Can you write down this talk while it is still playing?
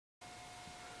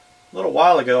A little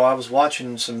while ago I was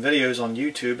watching some videos on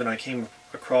YouTube and I came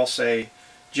across a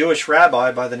Jewish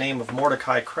rabbi by the name of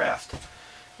Mordecai Kraft.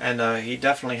 And he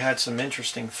definitely had some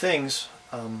interesting things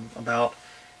about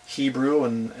Hebrew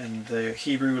and the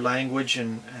Hebrew language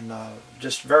and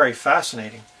just very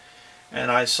fascinating. And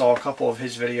I saw a couple of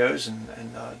his videos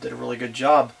and did a really good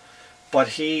job. But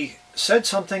he said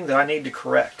something that I need to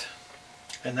correct.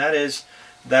 And that is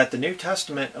that the New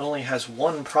Testament only has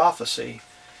one prophecy,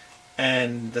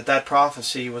 and that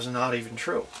prophecy was not even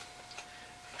true.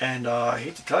 And I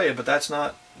hate to tell you, but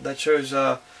that shows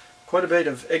quite a bit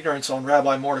of ignorance on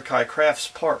Rabbi Mordecai Kraft's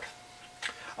part.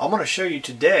 I'm going to show you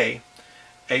today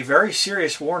a very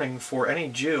serious warning for any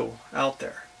Jew out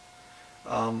there.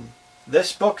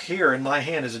 This book here in my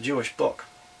hand is a Jewish book.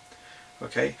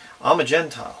 Okay, I'm a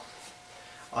Gentile.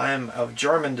 I am of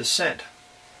German descent.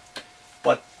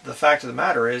 But the fact of the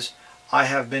matter is, I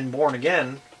have been born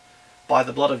again by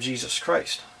the blood of Jesus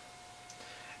Christ.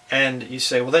 And you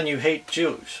say, well then you hate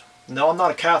Jews. No, I'm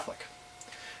not a Catholic.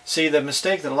 See, the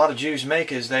mistake that a lot of Jews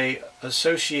make is they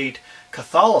associate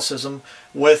Catholicism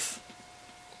with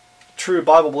true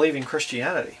Bible-believing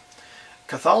Christianity.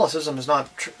 Catholicism is not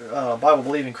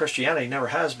Bible-believing Christianity, never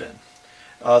has been.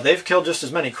 They've killed just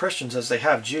as many Christians as they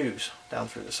have Jews down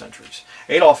through the centuries.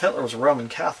 Adolf Hitler was a Roman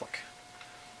Catholic.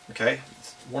 Okay,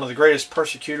 one of the greatest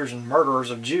persecutors and murderers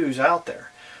of Jews out there.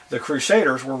 The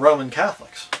Crusaders were Roman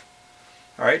Catholics.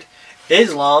 All right,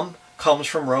 Islam comes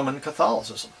from Roman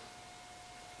Catholicism.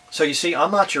 So you see,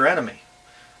 I'm not your enemy.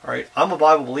 All right, I'm a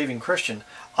Bible-believing Christian.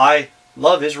 I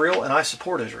love Israel and I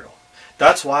support Israel.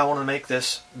 That's why I want to make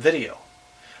this video,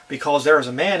 because there is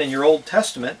a man in your Old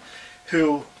Testament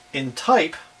who, in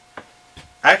type,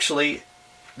 actually,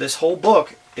 this whole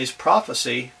book is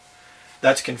prophecy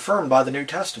that's confirmed by the New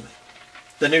Testament.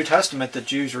 The New Testament that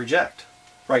Jews reject,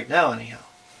 right now anyhow.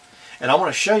 And I want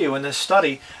to show you in this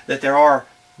study that there are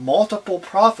multiple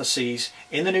prophecies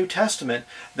in the New Testament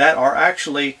that are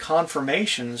actually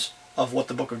confirmations of what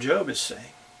the book of Job is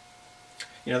saying.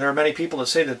 You know, there are many people that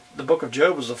say that the book of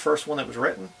Job was the first one that was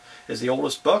written, is the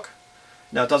oldest book.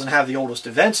 Now, it doesn't have the oldest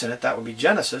events in it, that would be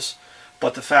Genesis,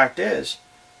 but the fact is,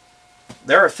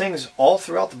 there are things all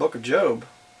throughout the book of Job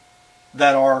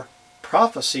that are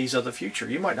prophecies of the future.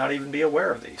 You might not even be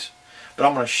aware of these. But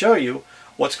I'm going to show you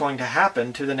what's going to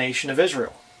happen to the nation of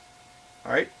Israel.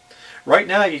 All right? Right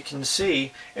now you can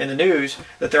see in the news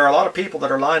that there are a lot of people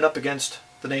that are lined up against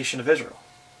the nation of Israel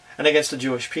and against the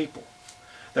Jewish people.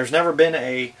 There's never been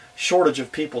a shortage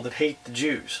of people that hate the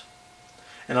Jews.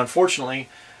 And unfortunately,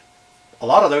 a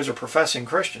lot of those are professing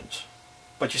Christians.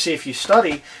 But you see, if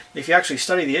you actually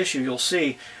study the issue, you'll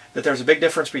see that there's a big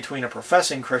difference between a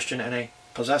professing Christian and a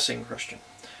possessing Christian.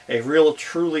 A real,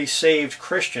 truly saved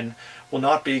Christian will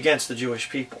not be against the Jewish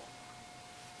people.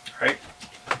 All right?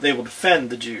 They will defend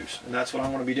the Jews, and that's what I'm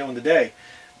going to be doing today.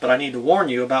 But I need to warn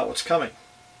you about what's coming.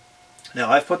 Now,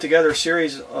 I've put together a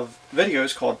series of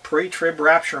videos called Pre-Trib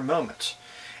Rapture Moments.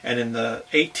 And in the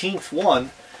 18th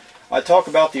one, I talk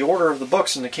about the order of the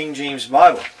books in the King James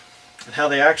Bible and how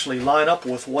they actually line up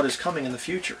with what is coming in the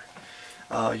future.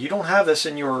 You don't have this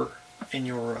in your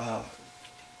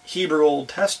Hebrew Old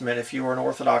Testament if you are an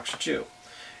Orthodox Jew.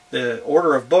 The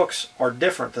order of books are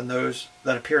different than those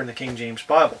that appear in the King James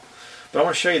Bible. But I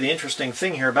want to show you the interesting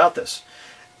thing here about this.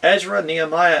 Ezra,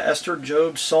 Nehemiah, Esther,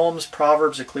 Job, Psalms,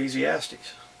 Proverbs,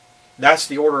 Ecclesiastes. That's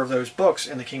the order of those books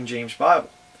in the King James Bible.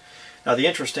 Now the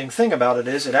interesting thing about it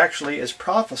is it actually is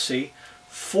prophecy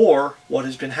for what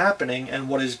has been happening and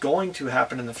what is going to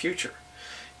happen in the future.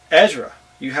 Ezra,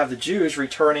 you have the Jews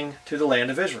returning to the land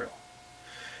of Israel.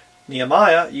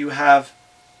 Nehemiah, you have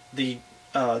the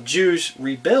Jews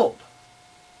rebuild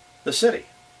the city.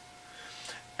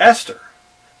 Esther,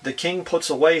 the king puts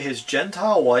away his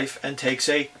Gentile wife and takes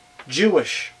a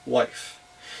Jewish wife.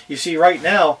 You see, right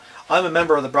now, I'm a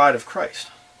member of the Bride of Christ.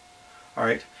 All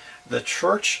right? The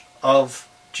Church of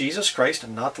Jesus Christ,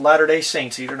 and not the Latter-day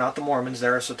Saints either, not the Mormons,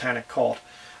 they're a satanic cult.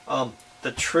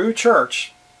 The true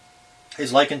church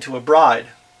is likened to a bride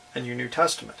in your New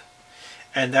Testament.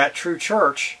 And that true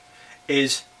church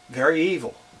is very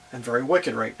evil and very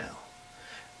wicked right now.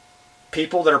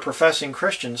 People that are professing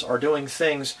Christians are doing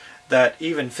things that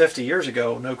even 50 years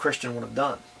ago no Christian would have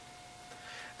done.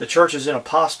 The church is in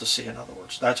apostasy, in other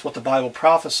words. That's what the Bible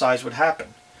prophesies would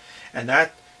happen. And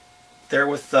that, there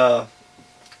with the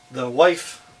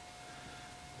wife,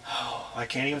 I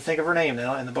can't even think of her name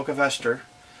now, in the book of Esther,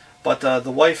 but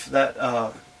the wife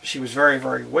that, she was very,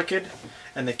 very wicked,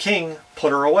 and the king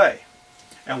put her away.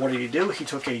 And what did he do? He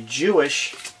took a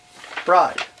Jewish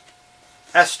bride,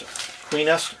 Esther, Queen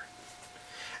Esther.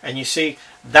 And you see,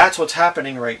 that's what's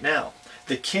happening right now.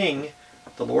 The king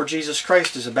The Lord Jesus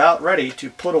Christ is about ready to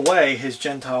put away his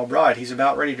Gentile bride. He's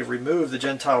about ready to remove the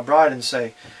Gentile bride and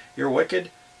say, you're wicked,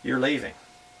 you're leaving.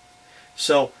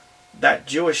 So that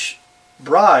Jewish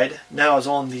bride now is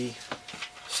on the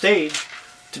stage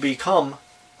to become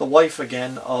the wife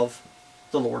again of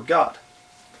the Lord God.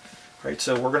 Right,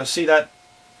 so we're going to see that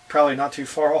probably not too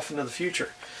far off into the future.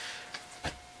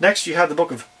 Next you have the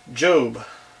book of Job.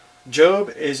 Job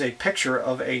is a picture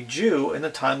of a Jew in the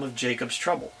time of Jacob's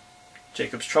trouble.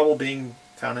 Jacob's trouble being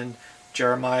found in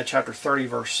Jeremiah chapter 30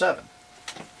 verse 7.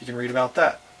 You can read about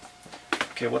that.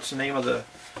 Okay, what's the name of the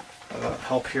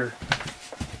help here?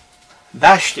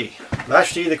 Vashti.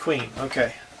 Vashti the queen.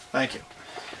 Okay, thank you.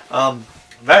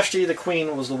 Vashti the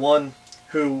queen was the one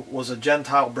who was a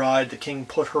Gentile bride. The king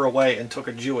put her away and took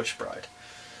a Jewish bride.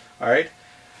 Alright,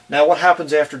 now what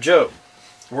happens after Job?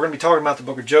 We're going to be talking about the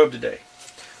book of Job today.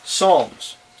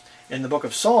 Psalms. In the book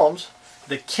of Psalms,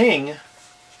 the king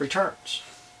returns.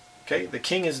 Okay, the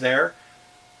king is there,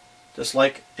 just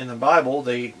like in the Bible,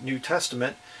 the New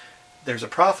Testament, there's a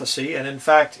prophecy, and in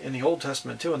fact, in the Old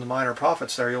Testament too, in the minor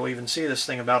prophets there, you'll even see this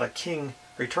thing about a king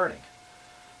returning.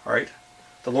 Alright,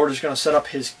 the Lord is going to set up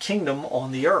his kingdom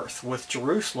on the earth, with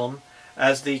Jerusalem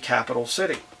as the capital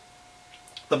city.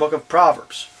 The book of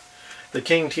Proverbs. The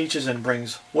king teaches and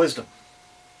brings wisdom.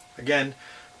 Again,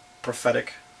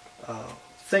 prophetic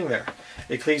thing there.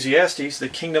 Ecclesiastes, the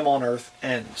kingdom on earth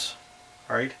ends.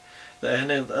 Alright? The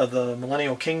end of the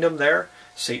millennial kingdom there,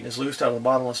 Satan is loosed out of the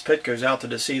bottomless pit, goes out to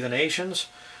deceive the nations.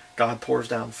 God pours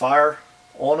down fire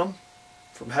on them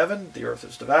from heaven. The earth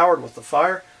is devoured with the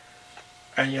fire.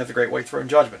 And you have the great white throne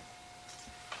judgment.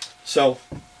 So,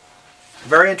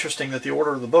 very interesting that the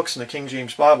order of the books in the King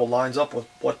James Bible lines up with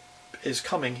what is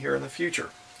coming here in the future.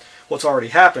 What's already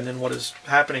happened and what is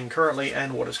happening currently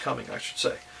and what is coming, I should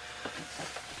say.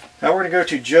 Now we're going to go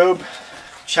to Job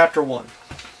chapter 1.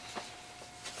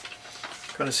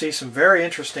 Going to see some very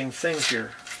interesting things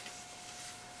here.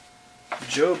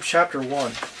 Job chapter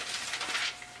 1.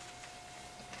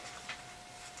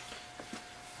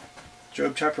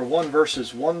 Job chapter 1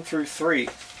 verses 1 through 3.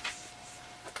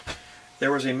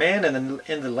 There was a man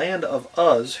in the land of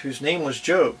Uz whose name was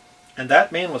Job, and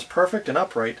that man was perfect and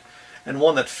upright, and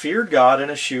one that feared God and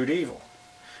eschewed evil.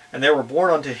 And there were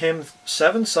born unto him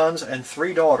 7 sons and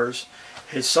 3 daughters.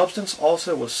 His substance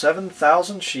also was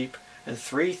 7,000 sheep, and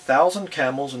 3,000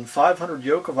 camels, and 500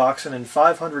 yoke of oxen, and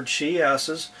 500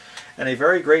 she-asses, and a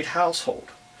very great household,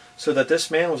 so that this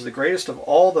man was the greatest of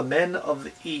all the men of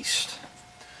the east.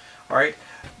 Alright,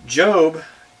 Job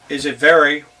is a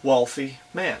very wealthy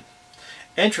man.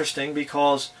 Interesting,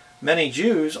 because many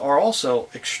Jews are also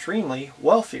extremely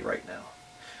wealthy right now.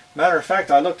 Matter of fact,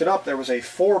 I looked it up. There was a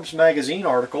Forbes magazine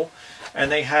article,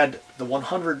 and they had the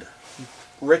 100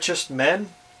 richest men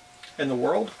in the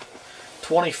world.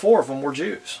 24 of them were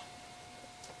Jews.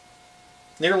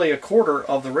 Nearly a quarter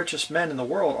of the richest men in the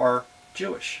world are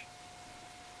Jewish.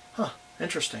 Huh,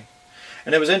 interesting.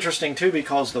 And it was interesting too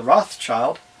because the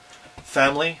Rothschild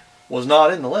family was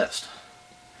not in the list.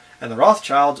 And the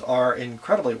Rothschilds are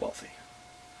incredibly wealthy.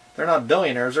 They're not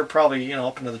billionaires. They're probably,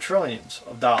 up into the trillions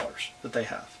of dollars that they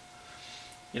have.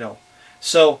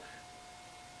 So,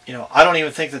 I don't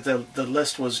even think that the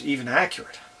list was even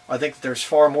accurate. I think that there's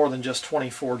far more than just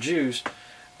 24 Jews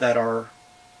that are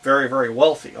very, very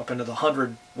wealthy, up into the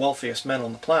 100 wealthiest men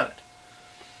on the planet.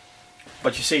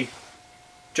 But you see,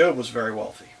 Job was very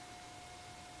wealthy.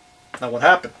 Now what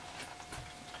happened?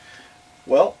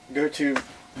 Well, go to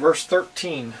verse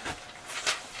 13.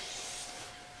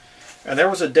 And there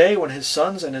was a day when his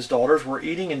sons and his daughters were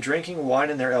eating and drinking wine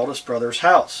in their eldest brother's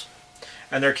house.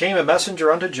 And there came a messenger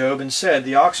unto Job, and said,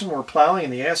 The oxen were plowing,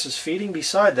 and the asses feeding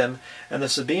beside them, and the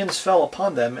Sabaeans fell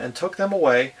upon them, and took them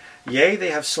away. Yea,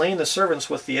 they have slain the servants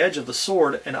with the edge of the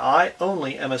sword, and I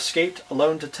only am escaped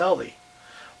alone to tell thee.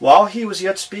 While he was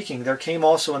yet speaking, there came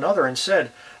also another, and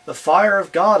said, The fire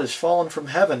of God is fallen from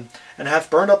heaven, and hath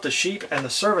burned up the sheep and the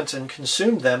servants, and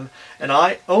consumed them, and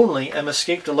I only am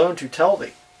escaped alone to tell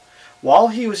thee. While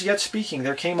he was yet speaking,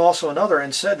 there came also another,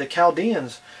 and said, The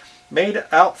Chaldeans made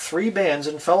out 3 bands,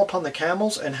 and fell upon the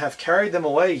camels, and have carried them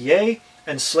away, yea,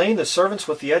 and slain the servants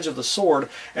with the edge of the sword,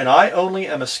 and I only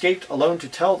am escaped alone to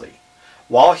tell thee.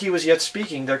 While he was yet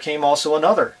speaking, there came also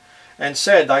another, and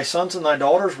said, Thy sons and thy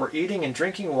daughters were eating and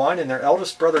drinking wine in their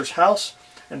eldest brother's house,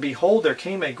 and behold, there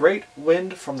came a great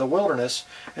wind from the wilderness,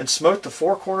 and smote the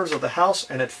 4 corners of the house,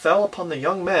 and it fell upon the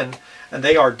young men, and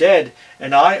they are dead,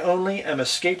 and I only am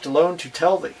escaped alone to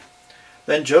tell thee.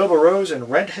 Then Job arose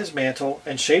and rent his mantle,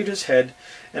 and shaved his head,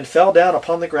 and fell down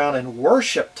upon the ground, and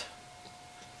worshipped,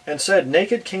 and said,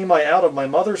 Naked came I out of my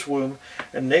mother's womb,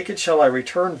 and naked shall I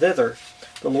return thither.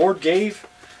 The Lord gave,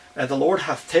 and the Lord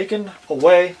hath taken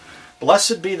away.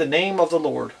 Blessed be the name of the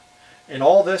Lord. In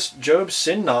all this Job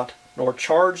sinned not, nor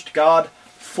charged God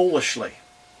foolishly.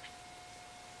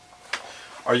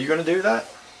 Are you going to do that?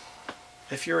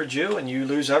 If you're a Jew and you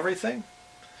lose everything,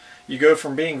 you go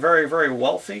from being very, very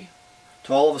wealthy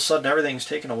to all of a sudden everything's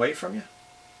taken away from you?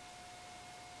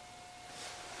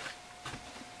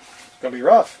 It's going to be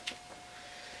rough.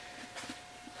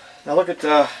 Now look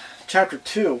at chapter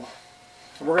 2.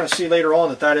 We're going to see later on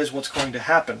that that is what's going to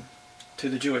happen to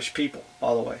the Jewish people,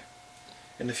 by the way,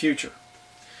 in the future.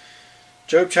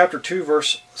 Job chapter 2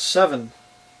 verse 7.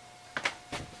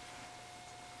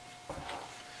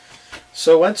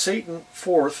 So went Satan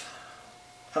forth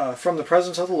from the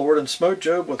presence of the Lord, and smote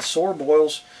Job with sore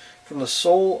boils from the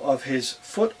sole of his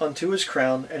foot unto his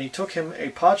crown. And he took him a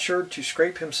potsherd to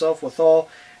scrape himself withal,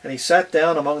 and he sat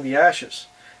down among the ashes.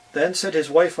 Then said his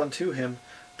wife unto him,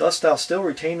 Dost thou still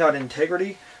retain thine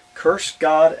integrity? Curse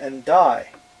God and die.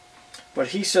 But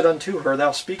he said unto her,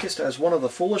 Thou speakest as one of the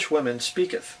foolish women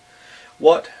speaketh.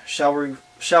 What, shall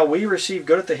we receive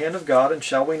good at the hand of God, and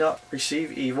shall we not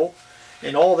receive evil?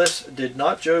 In all this did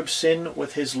not Job sin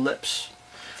with his lips.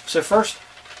 So first,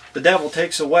 the devil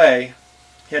takes away,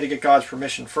 he had to get God's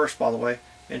permission first, by the way,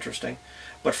 interesting.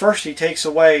 But first he takes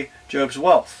away Job's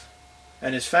wealth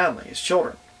and his family, his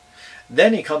children.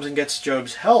 Then he comes and gets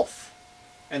Job's health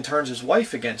and turns his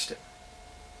wife against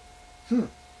him.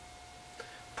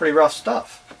 Pretty rough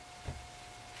stuff.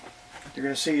 You're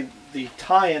going to see the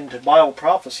tie-in to Bible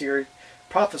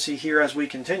prophecy here as we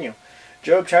continue.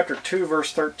 Job chapter 2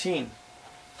 verse 13.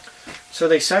 So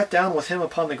they sat down with him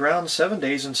upon the ground 7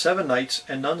 days and 7 nights,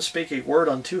 and none spake a word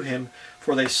unto him,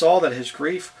 for they saw that his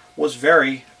grief was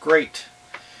very great.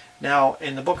 Now,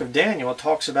 in the book of Daniel, it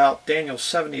talks about Daniel's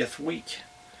 70th week,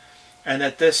 and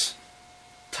that this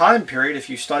time period, if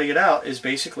you study it out, is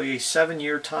basically a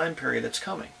 7-year time period that's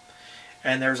coming.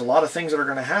 And there's a lot of things that are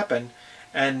going to happen,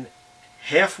 and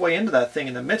halfway into that thing,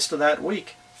 in the midst of that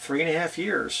week, 3.5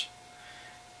 years,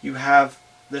 you have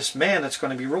this man that's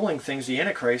going to be ruling things, the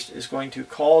Antichrist, is going to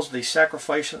cause the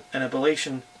sacrifice and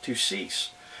oblation to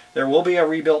cease. There will be a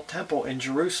rebuilt temple in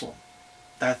Jerusalem.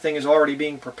 That thing is already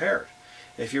being prepared.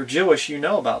 If you're Jewish, you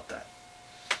know about that.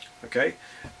 Okay?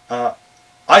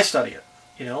 I study it.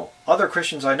 You know, other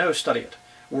Christians I know study it.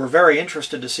 We're very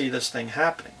interested to see this thing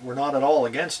happening. We're not at all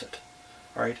against it.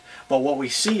 All right? But what we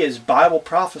see is Bible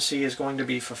prophecy is going to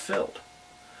be fulfilled.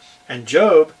 And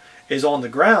Job is on the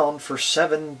ground for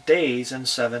 7 days and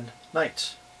 7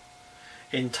 nights.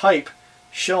 In type,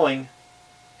 showing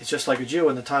it's just like a Jew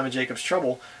in the time of Jacob's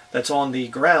trouble that's on the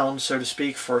ground, so to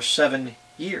speak, for 7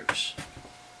 years.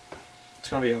 It's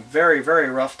going to be a very, very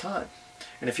rough time.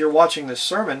 And if you're watching this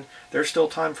sermon, there's still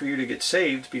time for you to get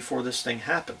saved before this thing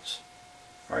happens.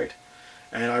 All right?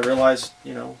 And I realize,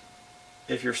 you know,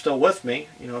 if you're still with me,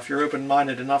 you know, if you're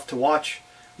open-minded enough to watch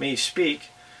me speak,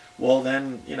 well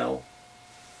then, you know,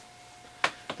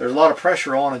 there's a lot of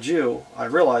pressure on a Jew, I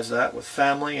realize that, with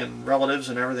family and relatives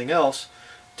and everything else,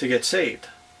 to get saved.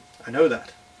 I know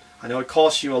that. I know it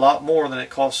costs you a lot more than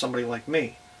it costs somebody like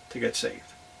me to get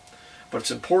saved. But it's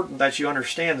important that you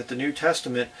understand that the New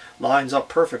Testament lines up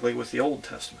perfectly with the Old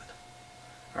Testament.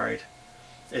 Alright?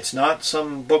 It's not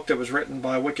some book that was written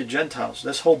by wicked Gentiles.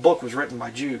 This whole book was written by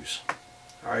Jews.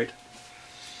 Alright?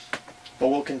 But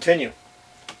we'll continue.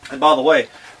 And by the way,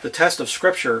 the test of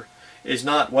Scripture is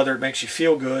not whether it makes you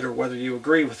feel good or whether you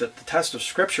agree with it. The test of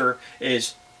Scripture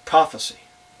is prophecy.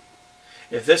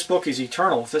 If this book is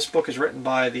eternal, if this book is written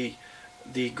by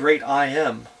the great I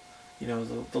Am, you know,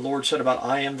 the Lord said about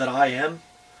I am that I am,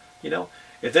 you know,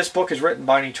 if this book is written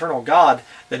by an eternal God,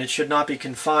 then it should not be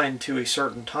confined to a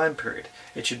certain time period.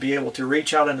 It should be able to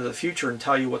reach out into the future and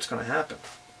tell you what's going to happen.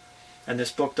 And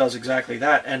this book does exactly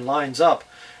that and lines up.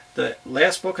 The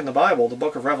last book in the Bible, the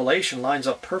book of Revelation, lines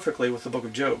up perfectly with the book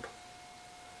of Job.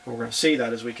 We're going to see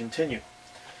that as we continue.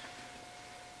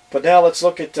 But now let's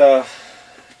look at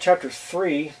chapter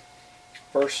 3,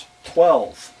 verse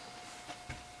 12.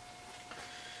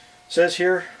 It says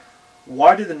here,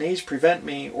 Why do the knees prevent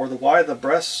me, or why the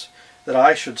breasts that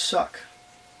I should suck?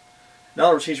 In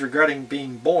other words, he's regretting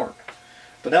being born.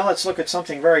 But now let's look at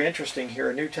something very interesting here,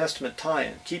 a New Testament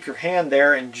tie-in. Keep your hand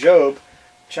there in Job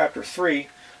chapter 3,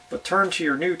 but turn to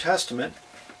your New Testament.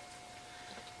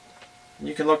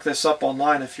 You can look this up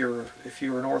online if you're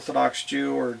an Orthodox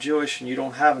Jew or Jewish and you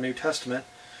don't have a New Testament.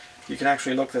 You can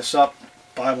actually look this up,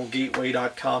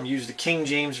 BibleGateway.com. Use the King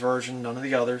James Version, none of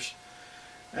the others.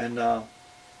 And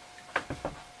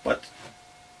but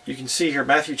you can see here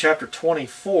Matthew chapter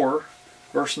 24,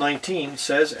 verse 19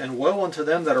 says, And woe unto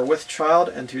them that are with child,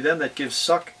 and to them that give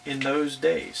suck in those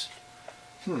days.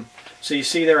 So you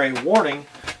see there a warning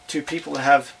to people that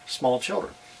have small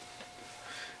children.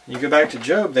 And you go back to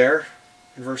Job there,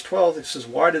 in verse 12, it says,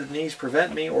 why do the knees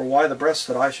prevent me, or why the breasts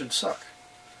that I should suck?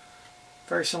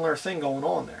 Very similar thing going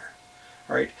on there.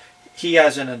 All right? He,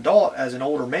 as an adult, as an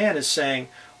older man, is saying,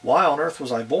 why on earth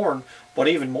was I born? But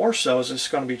even more so is this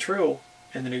going to be true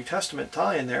in the New Testament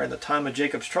tie-in there, in the time of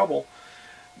Jacob's trouble,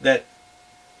 that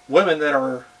women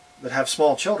that have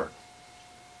small children,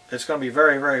 it's going to be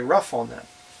very, very rough on them.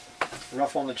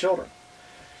 Rough on the children.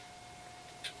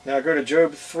 Now go to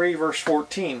Job 3, verse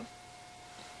 14.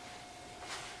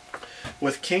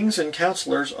 With kings and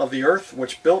counselors of the earth,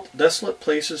 which built desolate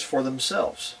places for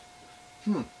themselves.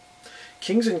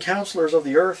 Kings and counselors of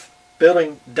the earth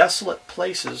building desolate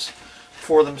places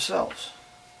for themselves.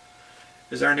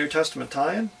 Is there a New Testament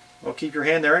tie-in? Well, keep your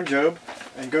hand there in Job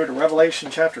and go to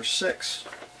Revelation chapter 6.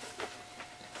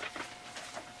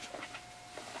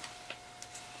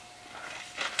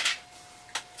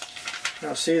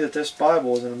 Now see that this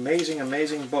Bible is an amazing,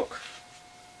 amazing book.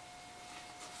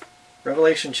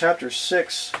 Revelation chapter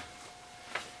 6,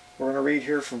 we're going to read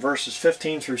here from verses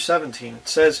 15 through 17. It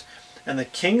says, and the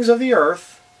kings of the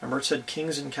earth, remember it said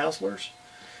kings and counselors,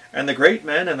 and the great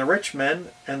men and the rich men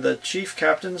and the chief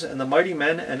captains and the mighty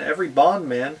men and every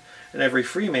bondman and every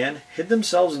free man hid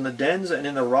themselves in the dens and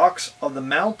in the rocks of the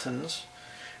mountains,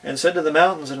 and said to the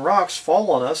mountains and rocks, fall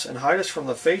on us and hide us from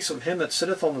the face of him that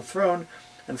sitteth on the throne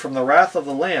and from the wrath of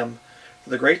the Lamb.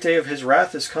 For the great day of his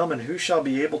wrath is come, and who shall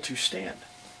be able to stand?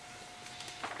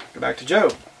 Go back to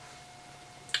Job.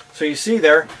 So you see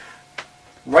there,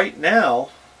 right now,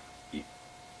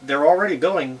 they're already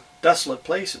building desolate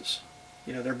places.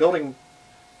 You know, they're building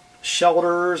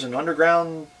shelters and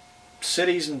underground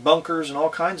cities and bunkers and all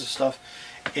kinds of stuff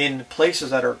in places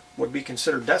that would be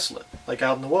considered desolate, like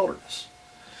out in the wilderness.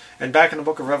 And back in the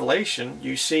book of Revelation,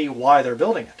 you see why they're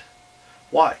building it.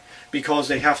 Why? Because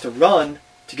they have to run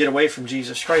to get away from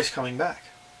Jesus Christ coming back.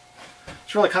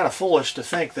 It's really kind of foolish to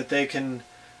think that they can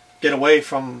get away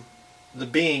from the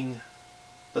being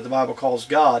that the Bible calls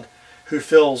God, who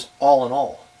fills all in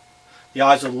all. The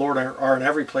eyes of the Lord are in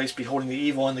every place, beholding the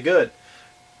evil and the good.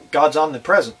 God's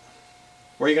omnipresent.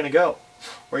 Where are you going to go?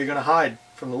 Where are you going to hide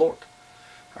from the Lord?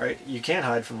 All right, you can't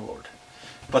hide from the Lord.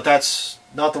 But that's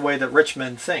not the way that rich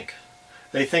men think.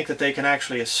 They think that they can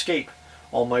actually escape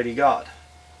Almighty God.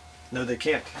 No, they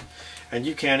can't. And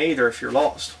you can't either if you're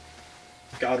lost.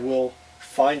 God will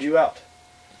find you out.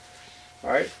 All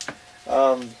right.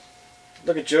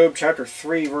 Look at Job chapter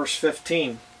 3, verse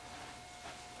 15. It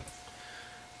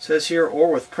says here,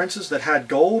 or with princes that had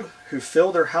gold, who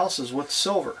filled their houses with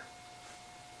silver.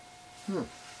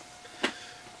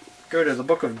 Go to the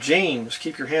book of James.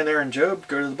 Keep your hand there in Job.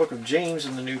 Go to the book of James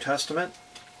in the New Testament.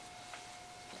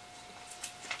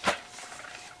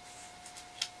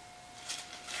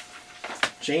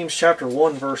 James chapter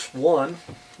 1, verse 1.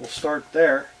 We'll start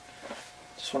there.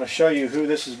 Just want to show you who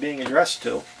this is being addressed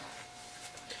to.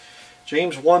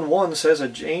 James 1:1 says,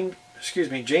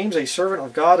 James, a servant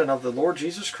of God and of the Lord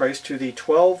Jesus Christ, to the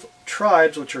 12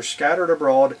 tribes which are scattered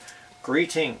abroad,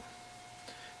 greeting.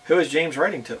 Who is James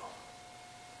writing to?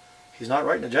 He's not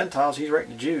writing to Gentiles, he's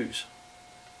writing to Jews.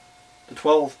 The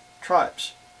 12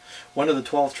 tribes. When do the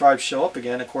 12 tribes show up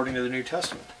again according to the New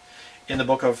Testament? In the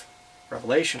book of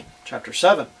Revelation, chapter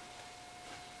 7.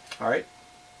 Alright?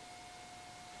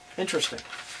 Interesting.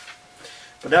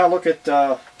 But now look at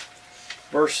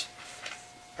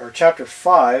chapter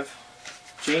 5,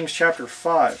 James chapter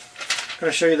 5. I'm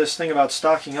going to show you this thing about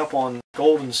stocking up on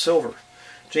gold and silver.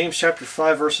 James chapter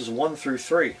 5, verses 1 through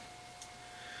 3. It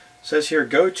says here,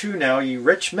 go to now, ye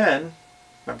rich men,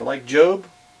 remember like Job,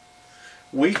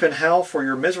 weep and howl for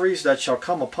your miseries that shall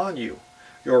come upon you.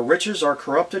 Your riches are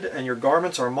corrupted, and your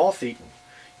garments are moth-eaten.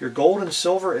 Your gold and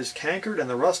silver is cankered, and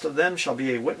the rust of them shall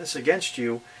be a witness against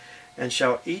you, and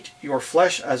shall eat your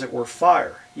flesh as it were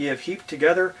fire. Ye have heaped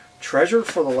together treasure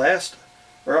for the last,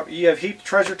 or ye have heaped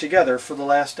treasure together for the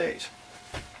last days.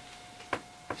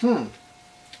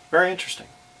 Very interesting.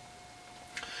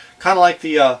 Kind of like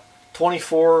the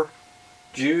 24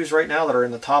 Jews right now that are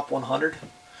in the top 100.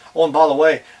 Oh, and by the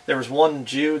way, there was one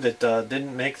Jew that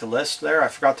didn't make the list there. I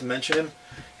forgot to mention him.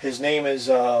 His name is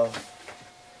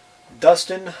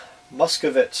Dustin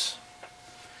Muscovitz.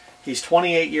 He's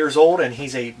 28 years old and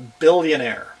he's a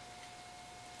billionaire.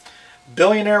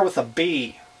 Billionaire with a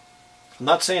B. I'm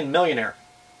not saying millionaire.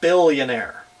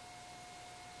 Billionaire.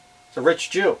 He's a rich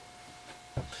Jew.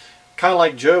 Kind of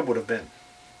like Job would have been.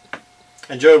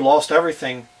 And Job lost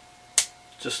everything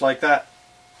just like that.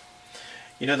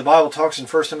 You know, the Bible talks in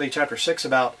 1 Timothy chapter 6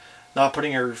 about not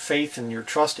putting your faith and your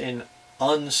trust in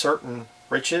uncertain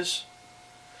riches.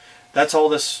 That's all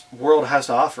this world has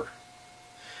to offer.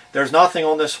 There's nothing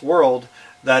on this world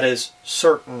that is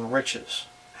certain riches.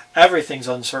 Everything's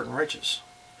uncertain riches.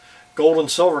 Gold and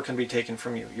silver can be taken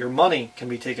from you. Your money can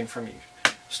be taken from you.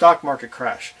 Stock market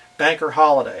crash, banker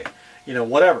holiday,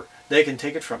 whatever. They can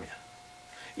take it from you.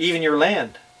 Even your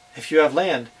land. If you have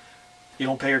land, you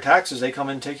don't pay your taxes, they come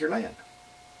in and take your land.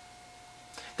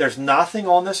 There's nothing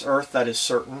on this earth that is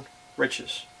certain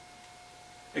riches,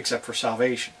 except for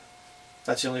salvation.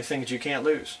 That's the only thing that you can't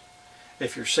lose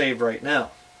if you're saved right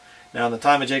now. Now, in the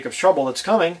time of Jacob's trouble that's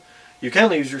coming, you can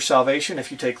lose your salvation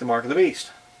if you take the mark of the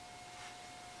beast.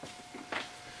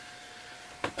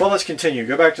 Well, let's continue.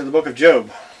 Go back to the book of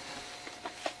Job.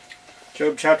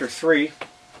 Job chapter 3,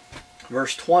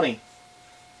 verse 20.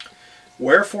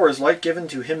 Wherefore is light given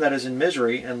to him that is in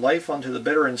misery, and life unto the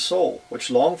bitter in soul, which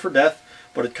long for death,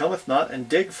 but it cometh not, and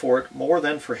dig for it more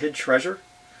than for hid treasure,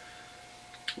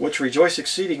 which rejoice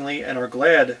exceedingly, and are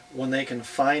glad when they can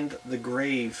find the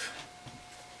grave.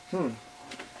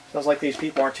 Sounds like these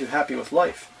people aren't too happy with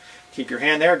life. Keep your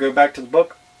hand there. Go back to the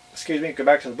book. Go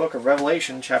back to the book of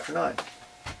Revelation, chapter 9.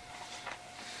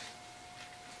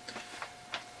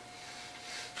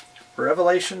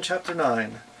 Revelation chapter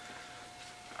 9.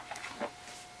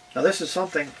 Now this is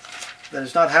something that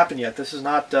has not happened yet. This is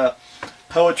not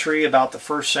poetry about the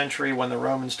first century when the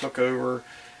Romans took over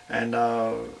and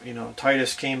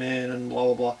Titus came in and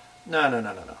blah blah blah.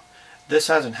 No. This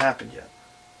hasn't happened yet.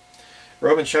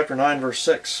 Romans chapter 9 verse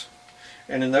 6.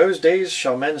 And in those days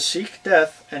shall men seek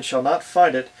death, and shall not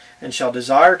find it, and shall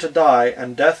desire to die,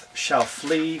 and death shall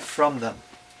flee from them.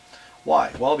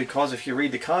 Why? Well, because if you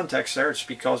read the context there, it's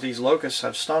because these locusts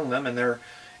have stung them, and they're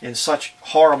in such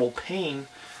horrible pain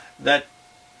that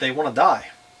they want to die,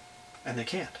 and they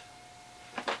can't.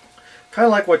 Kind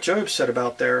of like what Job said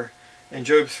about there in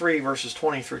Job 3 verses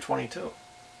 20 through 22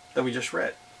 that we just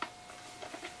read.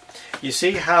 You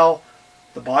see how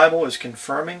the Bible is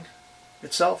confirming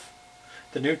itself?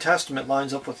 The New Testament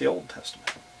lines up with the Old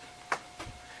Testament.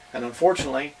 And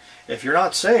unfortunately, if you're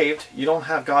not saved, you don't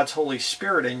have God's Holy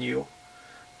Spirit in you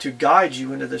to guide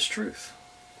you into this truth.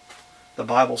 The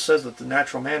Bible says that the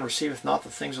natural man receiveth not the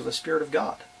things of the Spirit of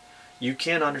God. You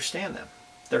can't understand them.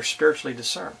 They're spiritually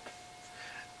discerned.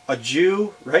 A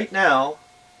Jew right now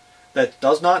that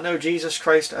does not know Jesus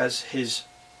Christ as his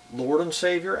Lord and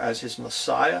Savior, as his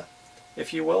Messiah,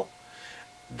 if you will,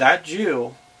 that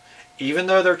Jew, even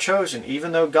though they're chosen,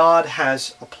 even though God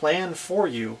has a plan for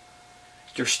you,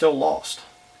 you're still lost.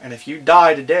 And if you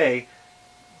die today,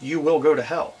 you will go to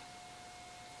hell.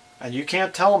 And you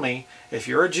can't tell me, if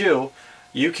you're a Jew,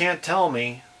 you can't tell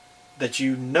me that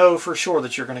you know for sure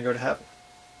that you're going to go to heaven.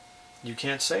 You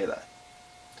can't say that.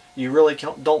 You really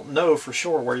don't know for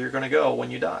sure where you're going to go when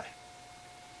you die.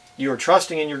 You are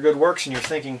trusting in your good works and you're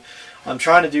thinking, I'm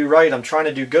trying to do right, I'm trying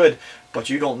to do good, but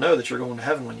you don't know that you're going to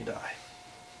heaven when you die.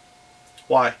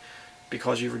 Why?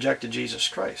 Because you've rejected Jesus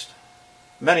Christ.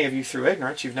 Many of you, through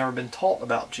ignorance, you've never been taught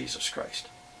about Jesus Christ.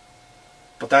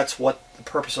 But that's what the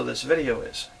purpose of this video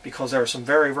is, because there are some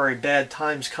very, very bad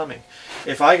times coming.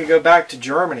 If I could go back to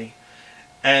Germany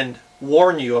and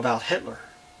warn you about Hitler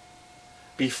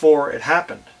before it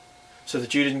happened, so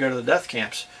that you didn't go to the death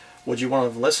camps, would you want to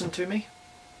have listened to me?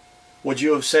 Would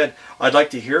you have said, I'd like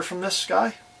to hear from this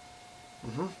guy?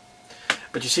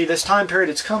 But you see, this time period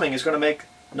that's coming is going to make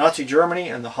Nazi Germany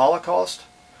and the Holocaust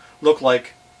look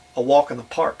like a walk in the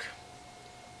park.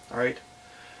 Alright?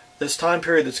 This time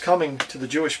period that's coming to the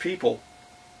Jewish people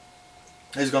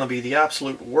is going to be the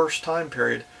absolute worst time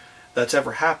period that's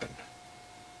ever happened.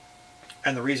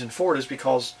 And the reason for it is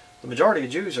because the majority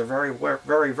of Jews are very,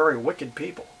 very, very wicked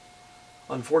people.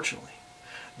 Unfortunately.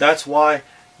 That's why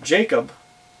Jacob,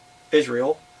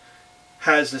 Israel,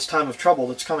 has this time of trouble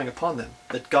that's coming upon them,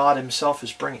 that God himself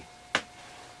is bringing.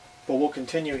 But we'll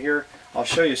continue here. I'll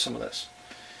show you some of this.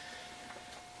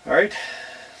 Alright?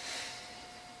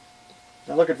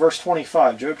 Now look at verse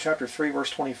 25. Job chapter 3, verse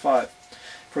 25.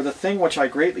 For the thing which I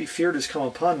greatly feared is come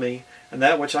upon me, and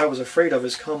that which I was afraid of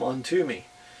is come unto me.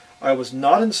 I was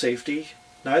not in safety,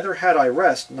 neither had I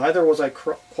rest, neither was I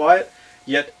quiet,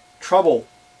 yet trouble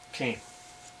came.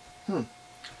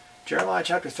 Jeremiah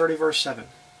chapter 30, verse 7.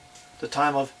 The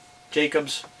time of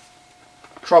Jacob's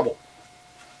trouble.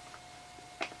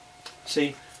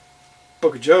 See,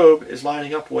 book of Job is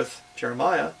lining up with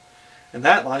Jeremiah, and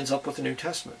that lines up with the New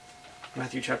Testament.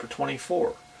 Matthew chapter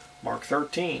 24, Mark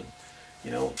 13,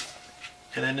 and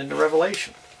then into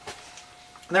Revelation.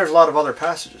 And there's a lot of other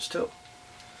passages too.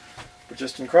 But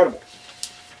just incredible.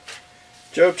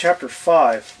 Job chapter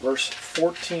 5, verse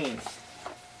 14.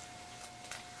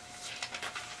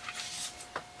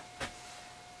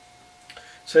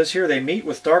 It says here, they meet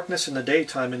with darkness in the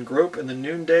daytime and grope in the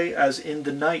noonday as in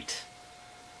the night.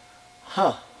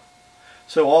 Huh.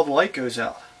 So all the light goes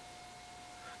out.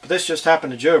 But this just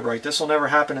happened to Job, right? This will never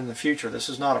happen in the future. This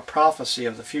is not a prophecy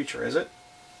of the future, is it?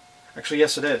 Actually,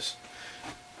 yes it is.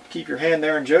 Keep your hand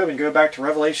there in Job and go back to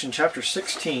Revelation chapter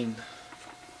 16.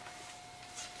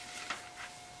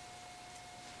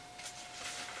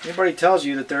 Anybody tells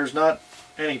you that there's not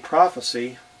any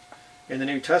prophecy in the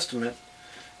New Testament,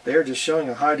 they're just showing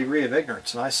a high degree of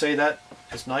ignorance. And I say that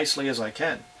as nicely as I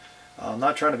can. I'm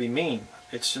not trying to be mean.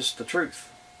 It's just the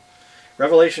truth.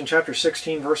 Revelation chapter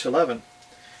 16 verse 11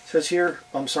 says here,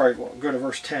 I'm sorry, well, go to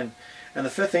verse 10. And the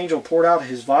fifth angel poured out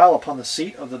his vial upon the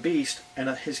seat of the beast, and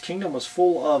his kingdom was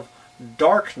full of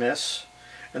darkness,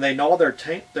 and they gnawed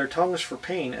their tongues for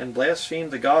pain, and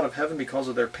blasphemed the God of heaven because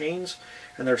of their pains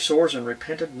and their sores, and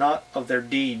repented not of their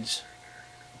deeds.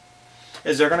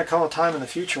 Is there going to come a time in the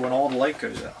future when all the light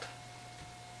goes out?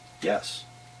 Yes,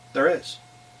 there is.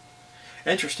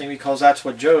 Interesting, because that's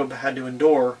what Job had to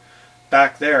endure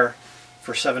back there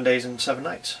for 7 days and 7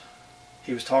 nights.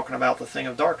 He was talking about the thing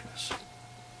of darkness,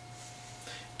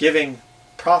 giving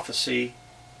prophecy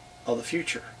of the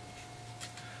future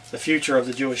of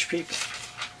the Jewish people.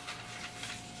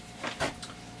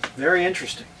 Very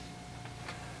interesting.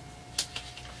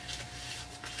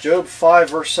 Job 5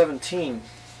 verse 17.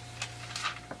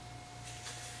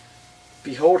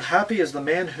 Behold, happy is the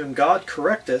man whom God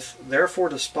correcteth, therefore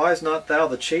despise not thou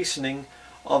the chastening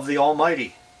of the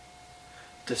Almighty.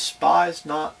 Despise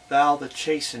not thou the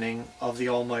chastening of the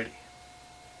Almighty.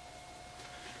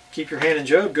 Keep your hand in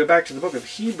Job. Go back to the book of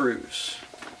Hebrews.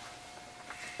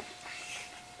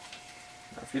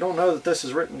 Now, if you don't know that this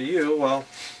is written to you, well,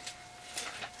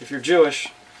 if you're Jewish,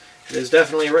 it is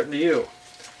definitely written to you.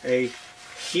 A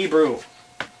Hebrew.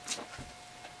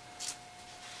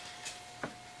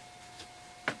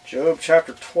 Job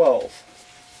chapter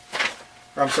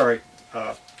 12. Or, I'm sorry,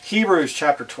 Hebrews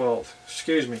chapter 12.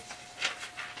 Excuse me.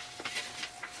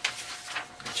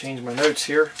 I'll change my notes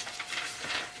here.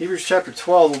 Hebrews chapter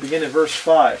 12 will begin at verse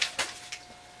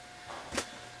 5.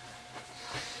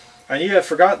 And ye have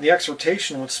forgotten the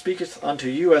exhortation which speaketh unto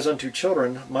you as unto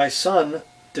children. My son,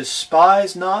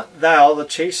 despise not thou the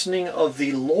chastening of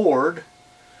the Lord,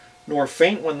 nor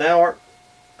faint when thou art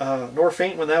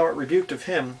rebuked of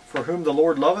him. For whom the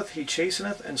Lord loveth, he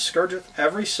chasteneth, and scourgeth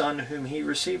every son whom he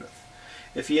receiveth.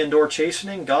 If ye endure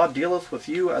chastening, God dealeth with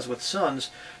you as with sons.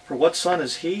 For what son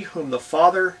is he whom the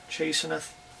Father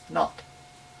chasteneth not?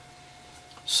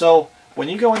 So, when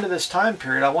you go into this time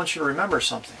period, I want you to remember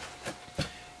something.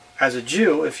 As a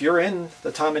Jew, if you're in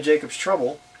the time of Jacob's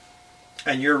trouble,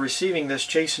 and you're receiving this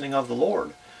chastening of the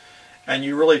Lord, and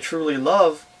you really truly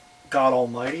love God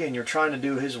Almighty, and you're trying to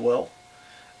do His will,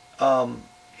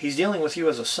 He's dealing with you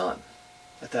as a son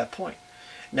at that point.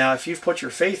 Now, if you've put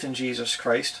your faith in Jesus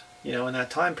Christ, you know, in that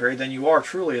time period, then you are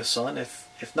truly a son.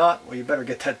 If not, well, you better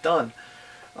get that done,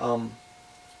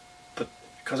 but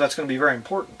because that's going to be very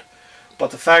important. But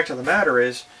the fact of the matter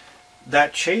is,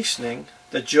 that chastening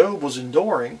that Job was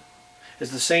enduring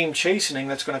is the same chastening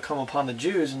that's going to come upon the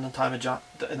Jews in the time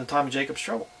of Jacob's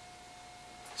trouble.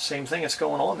 Same thing that's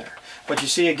going on there. But you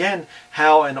see again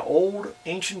how an old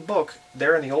ancient book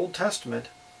there in the Old Testament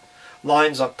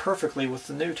lines up perfectly with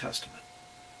the New Testament.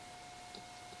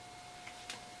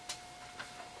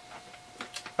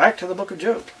 Back to the book of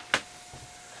Job.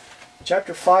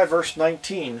 Chapter 5 verse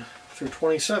 19 through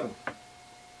 27.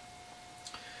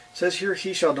 It says here,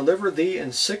 he shall deliver thee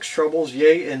in 6 troubles,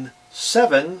 yea, in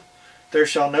 7 there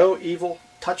shall no evil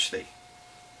touch thee.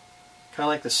 Kind of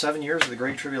like the 7 years of the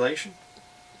Great Tribulation.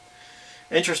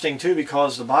 Interesting too,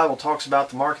 because the Bible talks about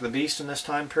the mark of the beast in this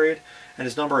time period, and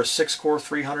his number is 6 score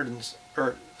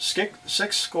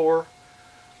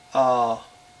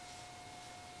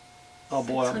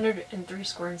 603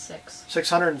 score and 6.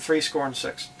 603 score and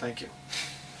 6. Thank you.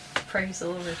 Praise the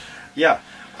Lord. Yeah,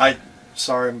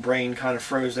 sorry, my brain kind of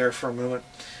froze there for a moment.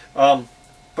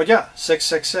 But yeah,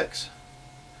 666.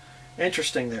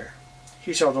 Interesting there.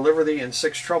 He shall deliver thee in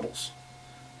 6 troubles.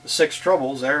 The 6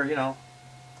 troubles there, you know,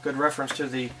 good reference to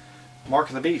the mark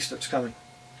of the beast that's coming.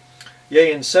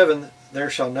 Yea, in 7 there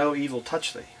shall no evil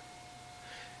touch thee.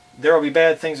 There will be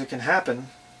bad things that can happen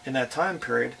in that time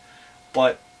period,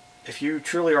 but if you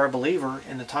truly are a believer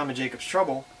in the time of Jacob's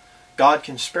trouble, God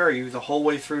can spare you the whole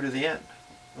way through to the end.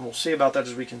 And we'll see about that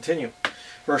as we continue.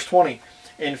 Verse 20,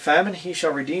 in famine he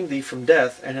shall redeem thee from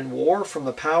death, and in war from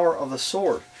the power of the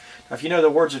sword. Now, if you know the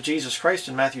words of Jesus Christ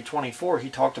in Matthew 24, he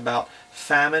talked about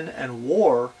famine and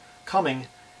war coming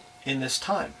in this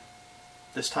time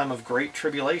of great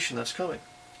tribulation that's coming.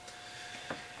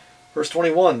 Verse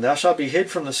 21, thou shalt be hid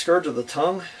from the scourge of the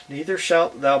tongue, neither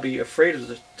shalt thou be afraid of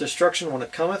the destruction when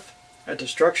it cometh. At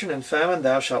destruction and famine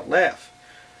thou shalt laugh.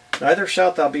 Neither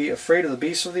shalt thou be afraid of the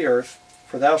beasts of the earth,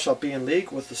 for thou shalt be in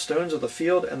league with the stones of the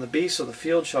field, and the beasts of the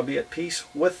field shall be at peace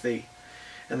with thee.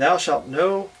 And thou shalt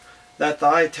know that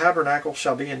thy tabernacle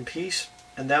shall be in peace,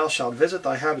 and thou shalt visit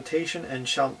thy habitation, and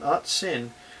shalt not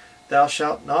sin. Thou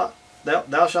shalt know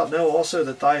also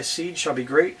that thy seed shall be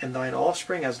great, and thine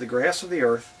offspring as the grass of the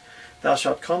earth. Thou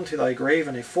shalt come to thy grave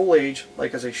in a full age,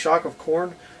 like as a shock of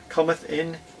corn cometh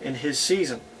in his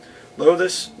season. Lo,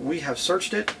 this we have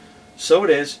searched it, so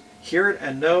it is. Hear it,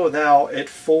 and know thou it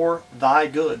for thy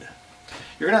good.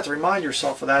 You're going to have to remind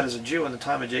yourself of that as a Jew in the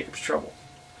time of Jacob's trouble.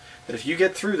 That if you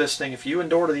get through this thing, if you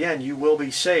endure to the end, you will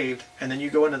be saved, and then you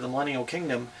go into the millennial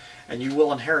kingdom, and you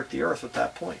will inherit the earth at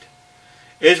that point.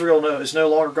 Israel is no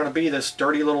longer going to be this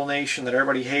dirty little nation that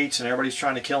everybody hates and everybody's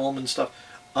trying to kill them and stuff.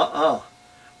 The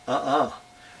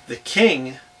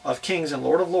King of Kings and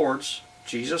Lord of Lords,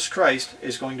 Jesus Christ,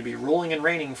 is going to be ruling and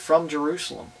reigning from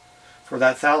Jerusalem for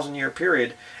that 1,000-year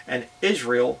period, and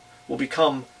Israel will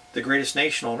become the greatest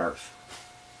nation on earth.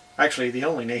 Actually, the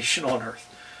only nation on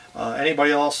earth.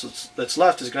 Anybody else that's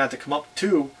left is going to have to come up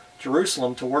to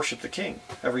Jerusalem to worship the King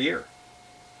every year.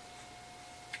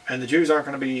 And the Jews aren't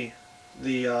going to be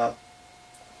the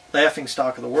laughing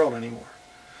stock of the world anymore.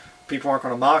 People aren't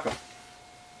going to mock them.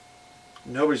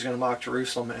 Nobody's going to mock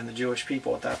Jerusalem and the Jewish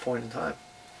people at that point in time.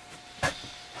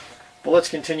 But let's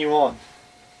continue on.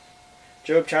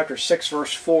 Job chapter 6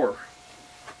 verse 4.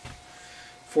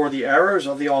 For the arrows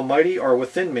of the Almighty are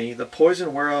within me, the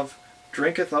poison whereof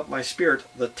drinketh up my spirit.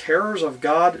 The terrors of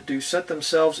God do set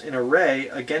themselves in array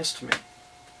against me.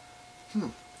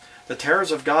 The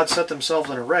terrors of God set themselves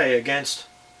in array against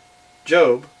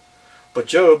Job, but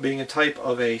Job being a type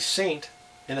of a saint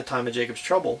in a time of Jacob's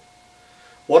trouble,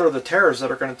 what are the terrors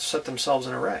that are going to set themselves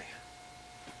in array?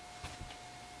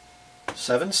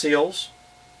 7 seals,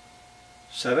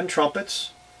 7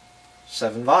 trumpets,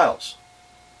 7 vials.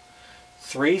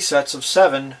 3 sets of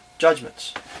 7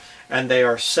 judgments, and they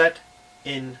are set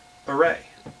in array.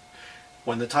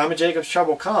 When the time of Jacob's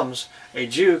trouble comes, a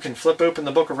Jew can flip open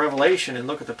the book of Revelation and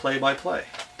look at the play-by-play.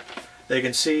 They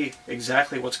can see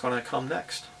exactly what's going to come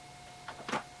next.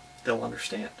 They'll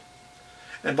understand.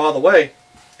 And by the way,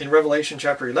 in Revelation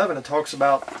chapter 11, it talks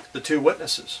about the 2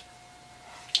 witnesses.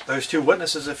 Those 2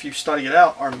 witnesses, if you study it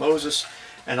out, are Moses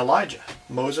and Elijah.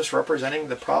 Moses representing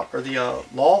the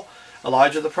law,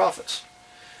 Elijah the prophets.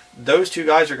 Those 2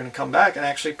 guys are going to come back and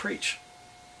actually preach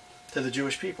to the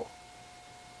Jewish people.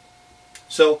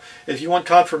 So, if you want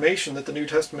confirmation that the New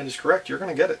Testament is correct, you're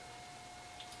going to get it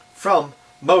from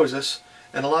Moses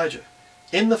and Elijah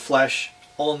in the flesh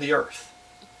on the earth,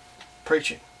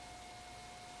 preaching.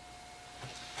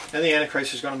 And the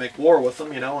Antichrist is going to make war with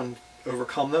them, and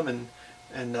overcome them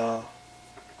and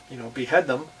behead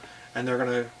them, and they're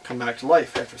going to come back to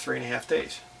life after 3.5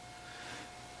 days.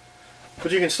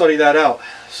 But you can study that out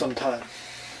sometime.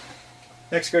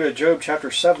 Next, go to Job chapter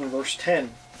 7, verse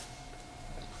 10.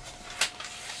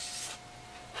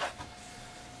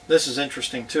 This is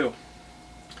interesting too.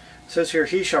 It says here,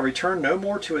 he shall return no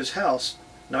more to his house,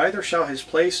 neither shall his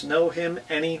place know him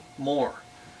any more.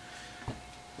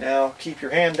 Now, keep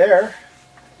your hand there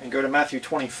and go to Matthew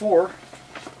 24.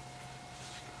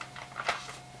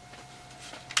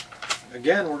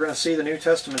 Again, we're going to see the New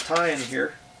Testament tie-in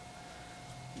here.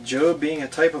 Job being a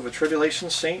type of a tribulation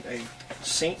saint, a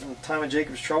saint in the time of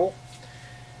Jacob's trouble.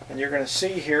 And you're going to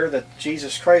see here that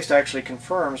Jesus Christ actually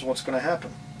confirms what's going to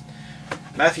happen.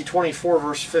 Matthew 24,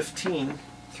 verse 15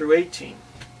 through 18.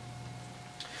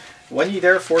 When ye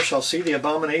therefore shall see the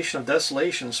abomination of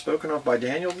desolation spoken of by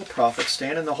Daniel the prophet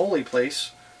stand in the holy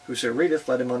place, whoso readeth,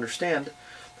 let him understand.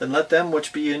 Then let them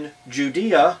which be in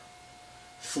Judea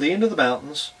flee into the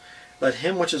mountains. Let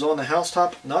him which is on the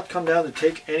housetop not come down to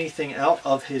take anything out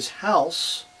of his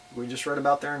house. We just read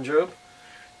about there in Job.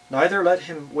 Neither let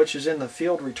him which is in the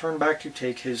field return back to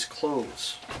take his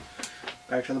clothes.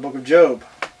 Back to the book of Job.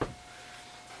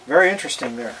 Very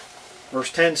interesting there.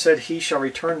 Verse 10 said, he shall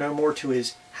return no more to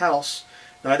his house,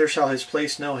 neither shall his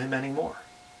place know him any more.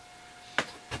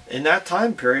 In that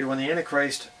time period when the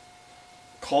Antichrist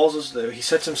he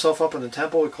sets himself up in the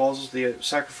temple, he causes the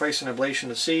sacrifice and oblation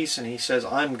to cease, and he says,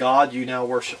 I'm God, you now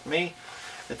worship me.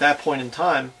 At that point in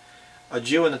time, a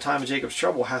Jew in the time of Jacob's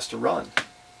trouble has to run.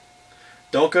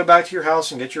 Don't go back to your house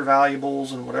and get your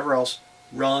valuables and whatever else.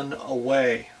 Run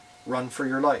away. Run for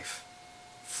your life.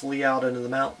 Flee out into the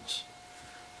mountains.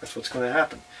 That's what's going to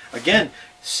happen. Again,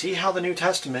 see how the New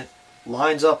Testament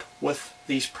lines up with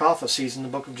these prophecies in the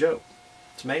book of Job.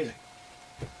 It's amazing.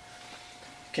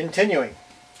 Continuing.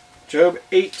 Job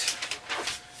 8.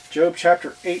 Job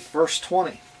chapter 8, verse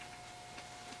 20.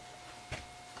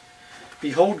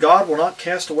 Behold, God will not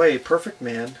cast away a perfect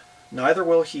man, neither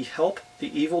will he help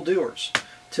the evildoers,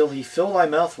 till he fill thy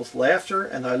mouth with laughter,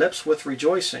 and thy lips with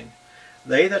rejoicing.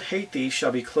 They that hate thee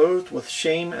shall be clothed with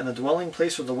shame, and the dwelling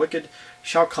place of the wicked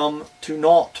shall come to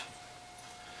naught.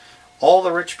 All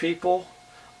the rich people,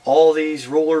 all these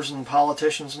rulers and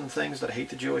politicians and things that hate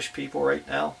the Jewish people right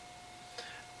now,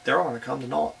 they're all going to come to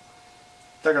naught.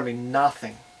 They're going to be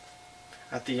nothing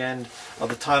at the end of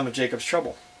the time of Jacob's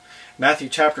trouble. Matthew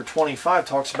chapter 25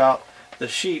 talks about the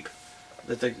sheep,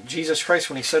 that Jesus Christ,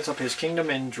 when he sets up his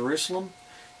kingdom in Jerusalem,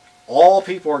 all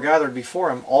people are gathered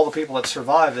before him, all the people that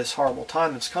survive this horrible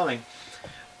time that's coming,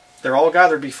 they're all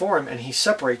gathered before him, and he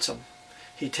separates them.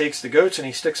 He takes the goats and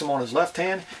he sticks them on his left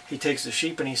hand. He takes the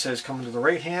sheep and he says, come to the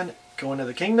right hand, go into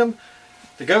the kingdom.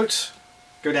 The goats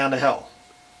go down to hell.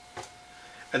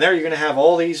 And there you're going to have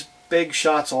all these big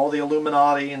shots, all the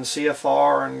Illuminati and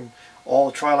CFR and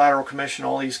all the Trilateral Commission,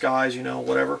 all these guys, you know,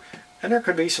 whatever. And there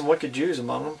could be some wicked Jews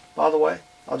among them, by the way.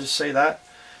 I'll just say that.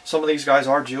 Some of these guys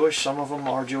are Jewish, some of them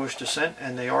are Jewish descent,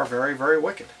 and they are very, very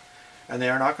wicked. And they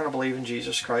are not going to believe in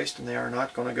Jesus Christ, and they are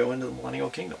not going to go into the millennial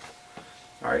kingdom.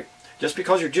 All right? Just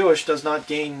because you're Jewish does not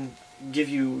give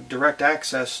you direct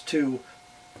access to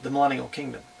the millennial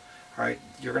kingdom. All right?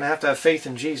 You're going to have faith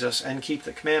in Jesus and keep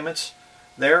the commandments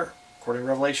there, according to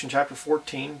Revelation chapter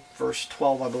 14, verse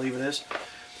 12, I believe it is.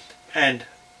 And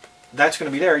that's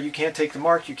going to be there. You can't take the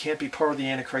mark. You can't be part of the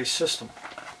Antichrist system.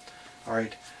 All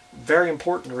right? Very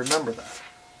important to remember that.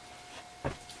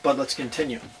 But let's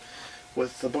continue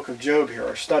with the book of Job here,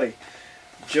 our study.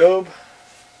 Job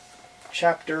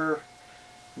chapter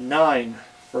 9,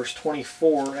 verse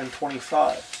 24 and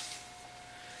 25.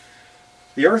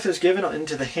 The earth is given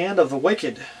into the hand of the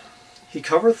wicked. He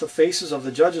covereth the faces of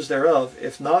the judges thereof.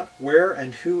 If not, where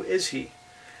and who is he?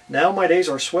 Now my days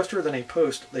are swifter than a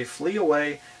post. They flee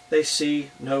away. They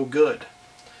see no good.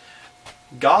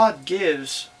 God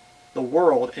gives the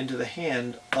world into the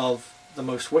hand of the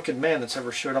most wicked man that's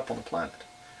ever showed up on the planet.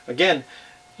 Again,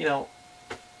 you know,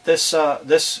 this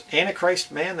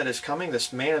Antichrist man that is coming,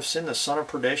 this man of sin, the son of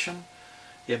perdition,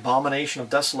 the abomination of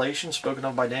desolation spoken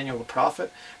of by Daniel the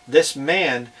prophet, this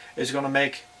man is going to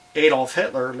make Adolf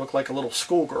Hitler look like a little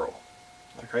schoolgirl.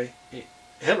 Okay?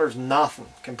 Hitler's nothing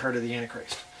compared to the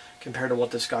Antichrist, compared to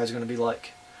what this guy's going to be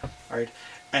like. All right?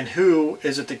 And who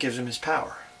is it that gives him his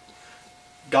power?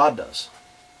 God does.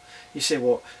 You say,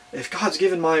 well, if God's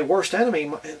given my worst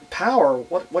enemy power,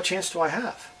 what chance do I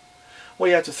have? Well,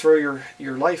 you have to throw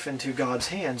your life into God's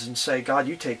hands and say, God,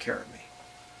 you take care of me.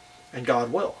 And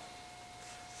God will.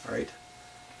 All right?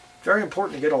 Very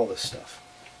important to get all this stuff.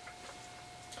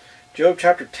 Job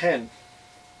chapter 10.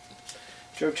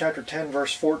 Job chapter 10,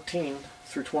 verse 14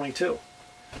 through 22.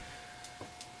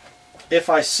 If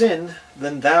I sin,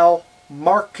 then thou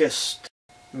markest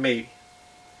me,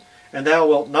 and thou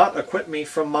wilt not acquit me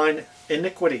from mine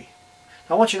iniquity.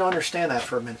 I want you to understand that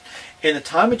for a minute. In the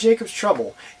time of Jacob's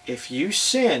trouble, if you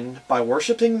sin by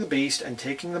worshiping the beast and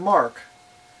taking the mark,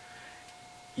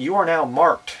 you are now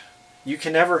marked. You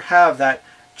can never have that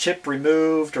chip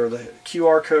removed or the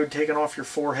QR code taken off your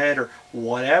forehead or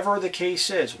whatever the case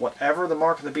is, whatever the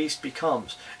mark of the beast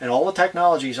becomes. And all the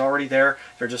technology is already there.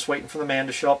 They're just waiting for the man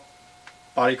to show up.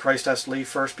 Body of Christ has to leave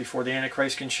first before the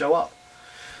Antichrist can show up.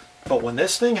 But when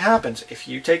this thing happens, if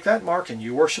you take that mark and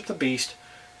you worship the beast,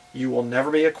 you will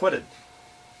never be acquitted.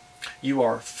 You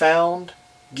are found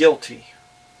guilty.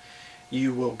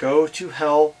 You will go to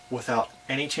hell without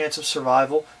any chance of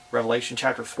survival. Revelation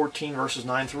chapter 14 verses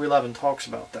 9 through 11 talks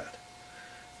about that.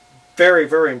 Very,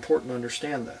 very important to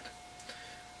understand that.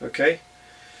 Okay?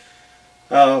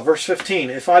 Verse 15,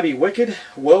 if I be wicked,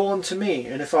 woe unto me,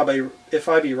 and if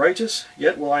I be righteous,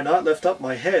 yet will I not lift up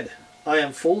my head. I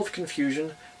am full of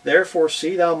confusion, therefore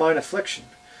see thou mine affliction,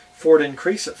 for it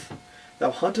increaseth.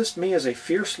 Thou huntest me as a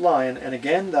fierce lion, and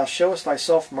again thou showest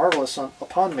thyself marvelous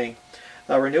upon me.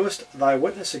 Thou renewest thy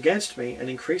witness against me, and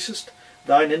increasest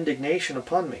thine indignation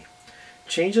upon me.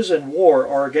 Changes and war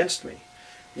are against me.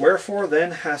 Wherefore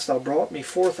then hast thou brought me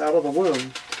forth out of the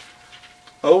womb?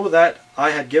 Oh, that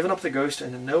I had given up the ghost,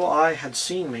 and no eye had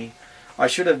seen me. I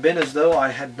should have been as though I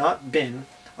had not been.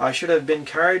 I should have been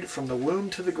carried from the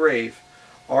womb to the grave.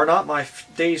 Are not my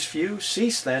days few?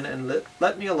 Cease then, and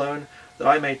let me alone, that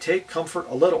I may take comfort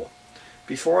a little.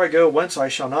 Before I go whence I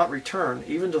shall not return,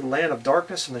 even to the land of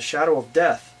darkness and the shadow of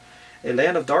death. A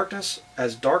land of darkness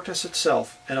as darkness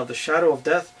itself, and of the shadow of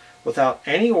death without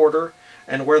any order,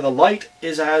 and where the light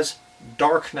is as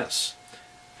darkness.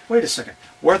 Wait a second.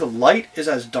 Where the light is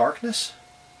as darkness?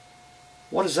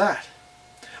 What is that?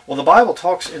 Well, the Bible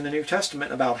talks in the New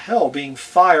Testament about hell being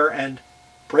fire and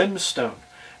brimstone.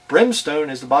 Brimstone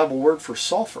is the Bible word for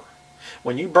sulfur.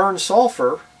 When you burn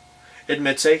sulfur, it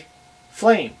emits a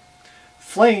flame.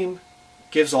 Flame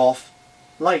gives off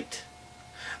light.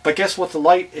 But guess what the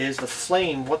light is, the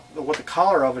flame, what the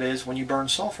color of it is when you burn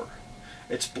sulfur?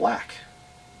 It's black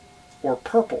or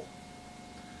purple.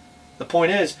 The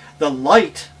point is, the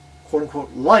light, quote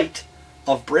unquote, light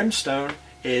of brimstone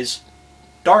is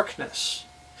darkness.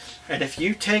 And if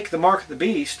you take the mark of the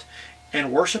beast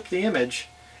and worship the image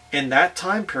in that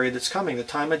time period that's coming, the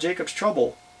time of Jacob's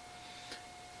trouble,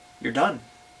 you're done.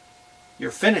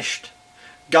 You're finished.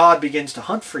 God begins to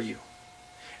hunt for you.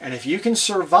 And if you can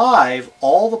survive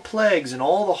all the plagues and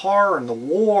all the horror and the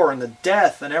war and the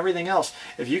death and everything else,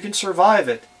 if you can survive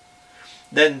it,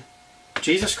 then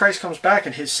Jesus Christ comes back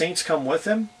and his saints come with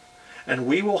him, and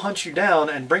we will hunt you down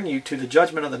and bring you to the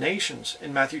judgment of the nations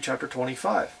in Matthew chapter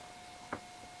 25.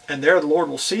 And there the Lord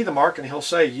will see the mark and he'll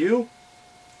say, you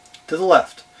to the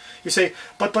left. You say,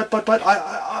 but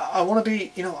I want to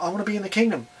be, I want to be in the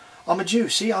kingdom. I'm a Jew.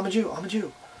 See, I'm a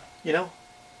Jew.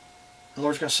 The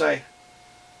Lord's going to say,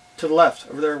 to the left,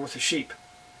 over there with the sheep,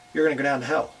 you're going to go down to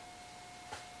hell.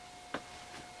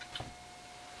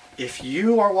 If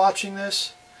you are watching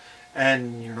this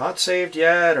and you're not saved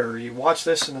yet, or you watch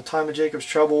this in the time of Jacob's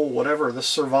trouble, whatever, this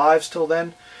survives till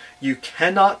then, you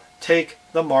cannot take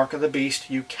the mark of the beast.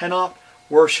 You cannot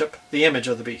worship the image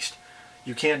of the beast.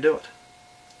 You can't do it.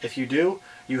 If you do,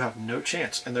 you have no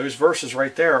chance. And those verses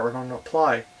right there are going to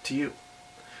apply to you.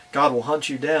 God will hunt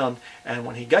you down, and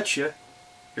when he gets you,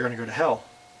 you're going to go to hell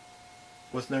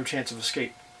with no chance of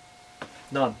escape.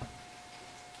 None.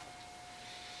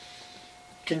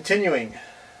 Continuing.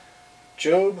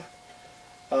 Job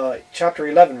chapter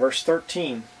 11, verse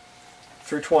 13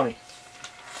 through 20. It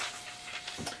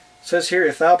says here,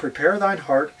 if thou prepare thine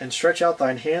heart, and stretch out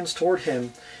thine hands toward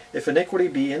him, if iniquity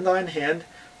be in thine hand,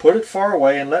 put it far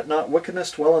away, and let not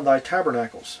wickedness dwell in thy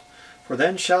tabernacles. For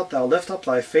then shalt thou lift up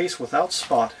thy face without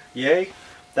spot. Yea,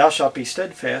 thou shalt be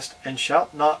steadfast, and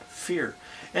shalt not fear.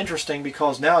 Interesting,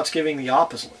 because now it's giving the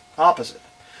opposite.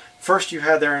 First you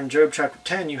had there in Job chapter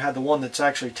 10, you had the one that's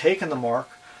actually taken the mark,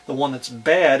 the one that's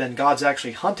bad, and God's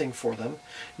actually hunting for them.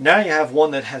 Now you have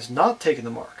one that has not taken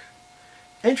the mark.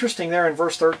 Interesting there in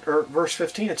verse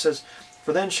 15 it says,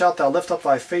 for then shalt thou lift up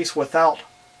thy face without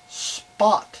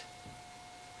spot.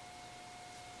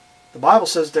 The Bible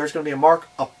says there's going to be a mark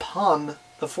upon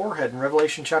the forehead in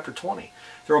Revelation chapter 20.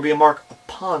 There will be a mark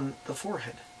upon the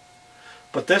forehead.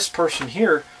 But this person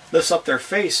here lifts up their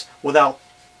face without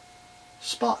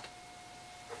spot.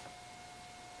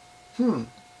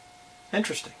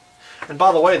 Interesting. And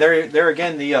by the way, there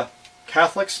again, the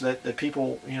Catholics that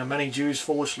people, many Jews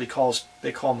foolishly call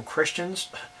them Christians.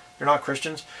 They're not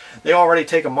Christians. They already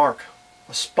take a mark,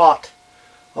 a spot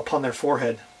upon their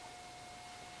forehead.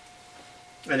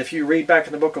 And if you read back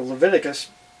in the book of Leviticus,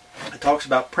 it talks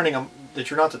about printing them, that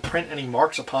you're not to print any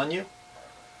marks upon you.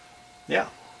 Yeah.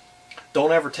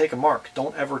 Don't ever take a mark.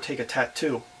 Don't ever take a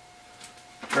tattoo.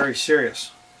 Very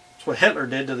serious. That's what Hitler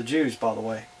did to the Jews, by the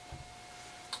way.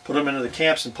 Put them into the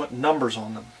camps and put numbers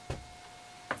on them.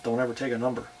 Don't ever take a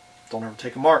number. Don't ever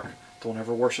take a mark. Don't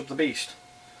ever worship the beast.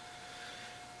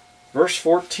 Verse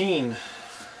 14.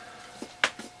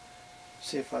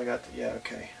 See if I got the... Yeah,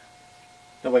 okay.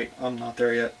 No, wait. I'm not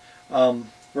there yet.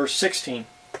 Verse 16.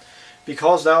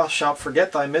 Because thou shalt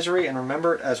forget thy misery and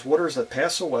remember it as waters that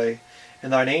pass away,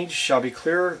 and thine age shall be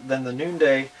clearer than the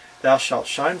noonday. Thou shalt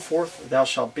shine forth, thou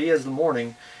shalt be as the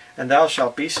morning, and thou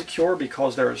shalt be secure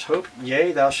because there is hope.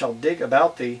 Yea, thou shalt dig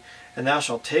about thee, and thou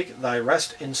shalt take thy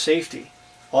rest in safety.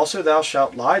 Also thou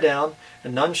shalt lie down,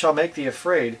 and none shall make thee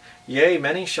afraid. Yea,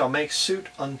 many shall make suit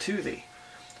unto thee.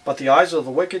 But the eyes of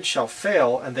the wicked shall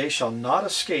fail, and they shall not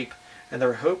escape, and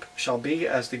their hope shall be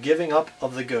as the giving up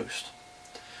of the ghost.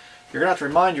 You're going to have to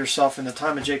remind yourself in the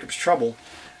time of Jacob's trouble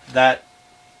that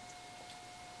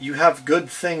you have good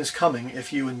things coming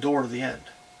if you endure to the end.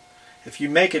 If you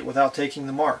make it without taking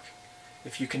the mark,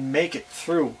 if you can make it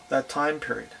through that time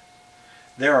period,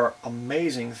 there are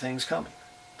amazing things coming.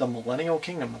 The millennial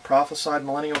kingdom, the prophesied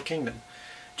millennial kingdom.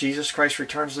 Jesus Christ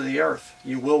returns to the earth.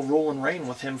 You will rule and reign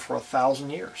with him for 1,000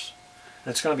 years.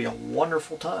 And it's going to be a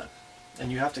wonderful time.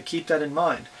 And you have to keep that in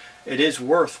mind. It is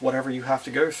worth whatever you have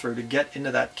to go through to get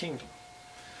into that kingdom.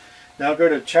 Now go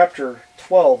to chapter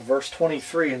 12, verse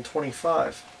 23 and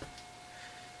 25.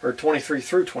 Or 23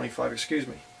 through 25, excuse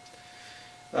me.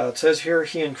 It says here,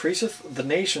 he increaseth the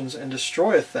nations and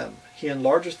destroyeth them. He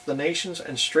enlargeth the nations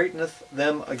and straighteneth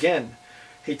them again.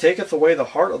 He taketh away the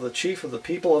heart of the chief of the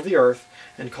people of the earth,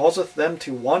 and causeth them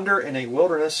to wander in a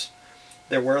wilderness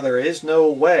where there is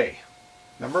no way.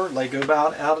 Remember, they go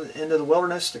out into the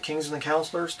wilderness, the kings and the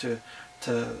counselors,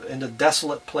 into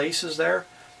desolate places there,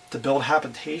 to build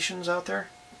habitations out there.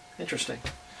 Interesting.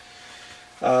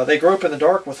 They grope in the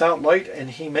dark without light,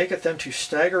 and he maketh them to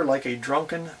stagger like a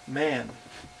drunken man.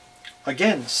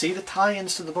 Again, see the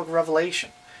tie-ins to the book of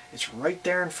Revelation. It's right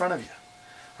there in front of you.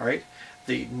 All right?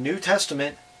 The New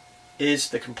Testament is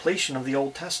the completion of the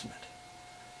Old Testament.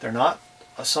 They're not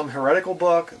some heretical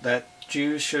book that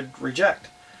Jews should reject.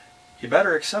 You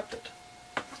better accept it.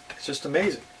 It's just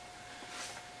amazing.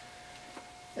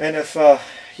 And if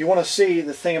you want to see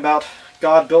the thing about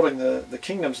God building the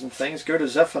kingdoms and things, go to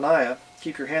Zephaniah.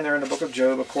 Keep your hand there in the book of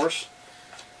Job, of course.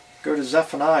 Go to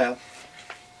Zephaniah,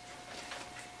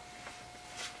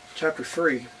 chapter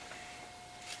 3.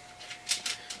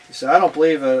 He said, I don't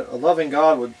believe a loving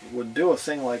God would do a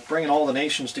thing like bringing all the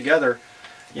nations together.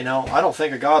 You know, I don't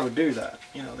think a God would do that.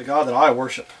 You know, the God that I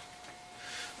worship.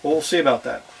 Well, we'll see about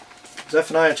that.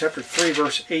 Zephaniah chapter 3,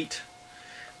 verse 8.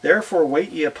 Therefore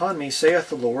wait ye upon me, saith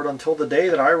the Lord, until the day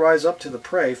that I rise up to the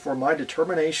prey, for my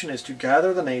determination is to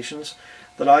gather the nations,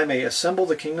 that I may assemble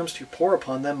the kingdoms to pour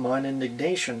upon them mine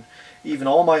indignation, even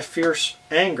all my fierce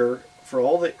anger, for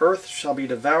all the earth shall be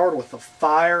devoured with the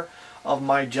fire of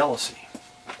my jealousy.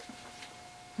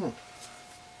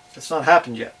 It's not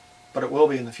happened yet, but it will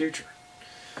be in the future.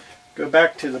 Go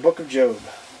back to the book of Job,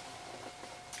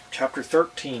 chapter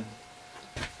 13.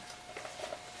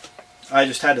 I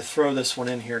just had to throw this one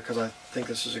in here because I think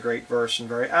this is a great verse and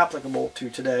very applicable to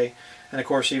today, and of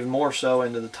course even more so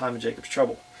into the time of Jacob's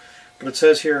trouble. But it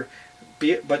says here,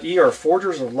 but ye are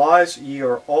forgers of lies, ye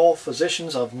are all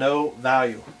physicians of no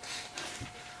value.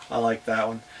 I like that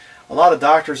one. A lot of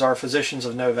doctors are physicians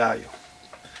of no value.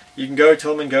 You can go to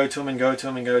them and go to them and go to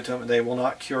them and go to them, and they will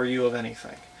not cure you of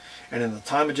anything. And in the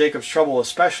time of Jacob's trouble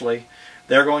especially,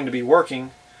 they're going to be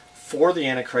working for the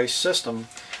Antichrist system,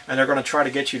 and they're going to try to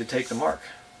get you to take the mark.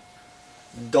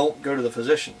 Don't go to the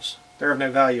physicians. They're of no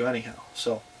value anyhow.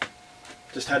 So,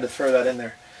 just had to throw that in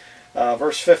there.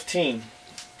 Verse 15.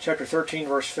 Chapter 13,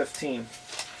 verse 15.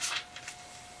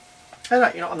 And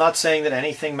I'm not saying that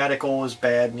anything medical is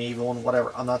bad and evil and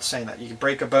whatever. I'm not saying that. You can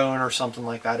break a bone or something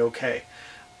like that, okay.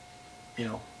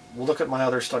 We'll look at my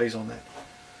other studies on that.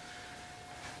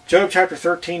 Job chapter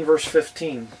 13, verse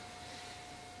 15.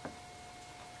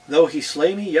 Though he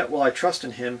slay me, yet will I trust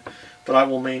in him, but I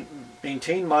will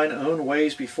maintain mine own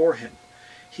ways before him.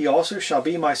 He also shall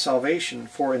be my salvation,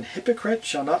 for an hypocrite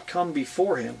shall not come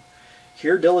before him.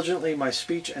 Hear diligently my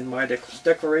speech and my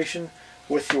declaration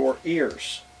with your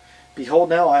ears. Behold,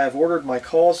 now I have ordered my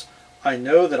cause. I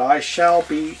know that I shall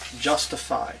be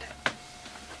justified.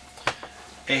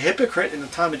 A hypocrite in the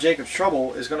time of Jacob's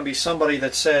trouble is going to be somebody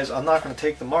that says, I'm not going to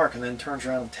take the mark, and then turns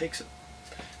around and takes it.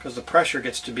 Because the pressure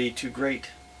gets to be too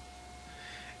great.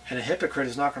 And a hypocrite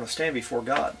is not going to stand before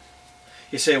God.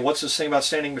 You say, what's this thing about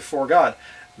standing before God?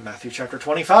 Matthew chapter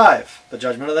 25, the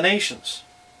judgment of the nations.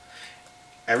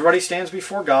 Everybody stands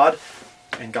before God,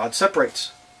 and God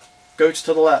separates. Goats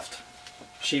to the left,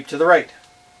 sheep to the right.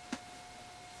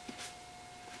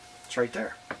 It's right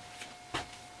there.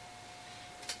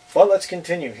 But let's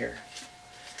continue here.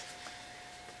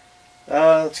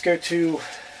 Let's go to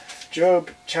Job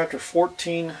chapter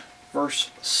 14,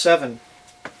 verse 7.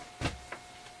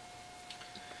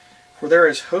 For there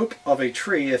is hope of a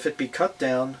tree, if it be cut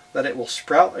down, that it will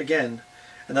sprout again,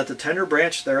 and that the tender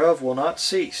branch thereof will not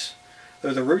cease.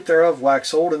 Though the root thereof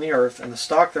wax old in the earth, and the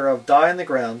stock thereof die in the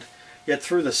ground, yet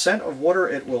through the scent of water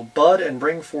it will bud and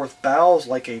bring forth boughs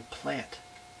like a plant.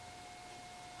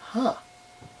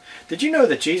 Did you know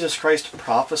that Jesus Christ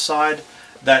prophesied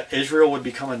that Israel would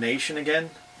become a nation again?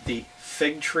 The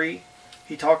fig tree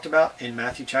he talked about in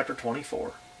Matthew chapter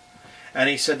 24. And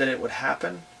he said that it would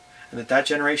happen, and that that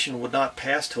generation would not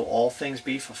pass till all things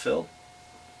be fulfilled.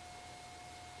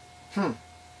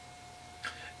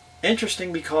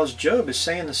 Interesting, because Job is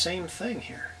saying the same thing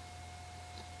here.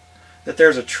 That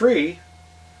there's a tree,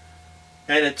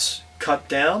 and it's cut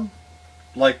down,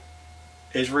 like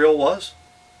Israel was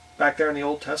back there in the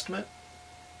Old Testament.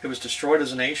 It was destroyed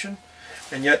as a nation,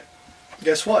 and yet,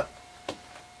 guess what?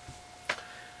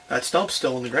 That stump's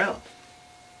still in the ground.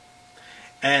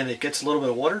 And it gets a little bit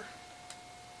of water,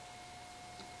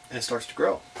 and it starts to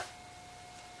grow.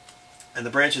 And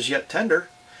the branch is yet tender.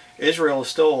 Israel is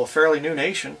still a fairly new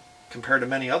nation compared to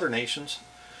many other nations.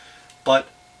 But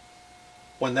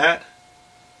when that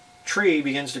tree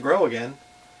begins to grow again,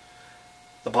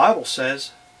 the Bible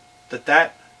says that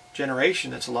that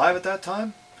generation that's alive at that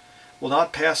time will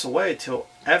not pass away till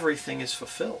everything is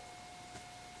fulfilled.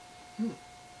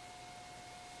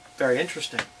 Very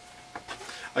interesting.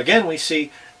 Again, we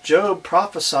see Job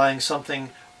prophesying something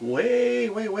way,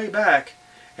 way, way back,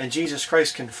 and Jesus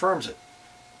Christ confirms it.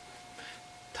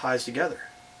 Ties together.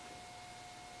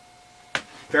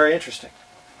 Very interesting.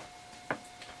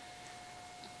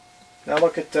 Now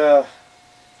look at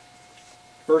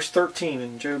verse 13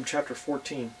 in Job chapter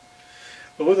 14.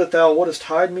 O that thou wouldest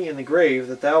hide me in the grave,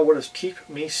 that thou wouldest keep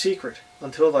me secret,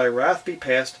 until thy wrath be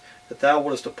past, that thou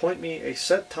wouldest appoint me a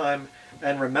set time,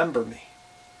 and remember me.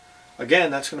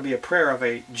 Again, that's going to be a prayer of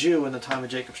a Jew in the time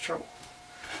of Jacob's trouble.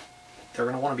 They're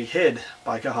going to want to be hid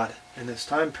by God in this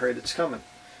time period that's coming,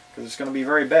 because it's going to be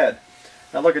very bad.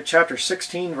 Now look at chapter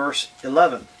 16, verse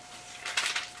 11.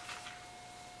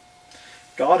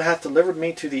 God hath delivered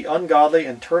me to the ungodly,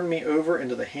 and turned me over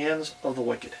into the hands of the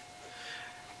wicked.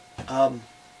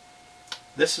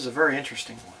 This is a very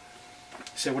interesting one. You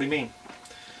say, what do you mean?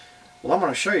 Well, I'm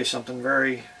going to show you something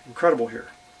very incredible here.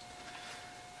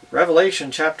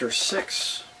 Revelation chapter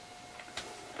 6.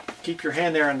 Keep your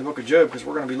hand there in the book of Job, because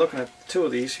we're going to be looking at two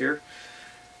of these here.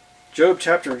 Job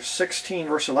chapter 16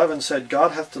 verse 11 said,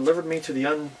 God hath delivered me to the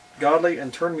ungodly,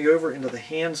 and turned me over into the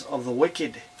hands of the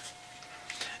wicked.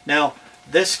 Now,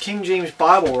 this King James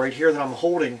Bible right here that I'm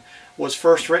holding was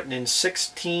first written in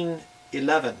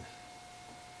 1611.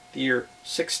 The year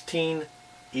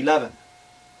 1611.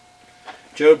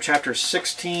 Job chapter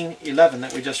 16:11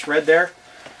 that we just read there.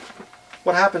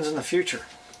 What happens in the future?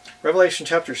 Revelation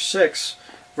chapter 6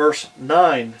 verse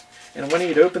 9. And when he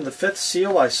had opened the fifth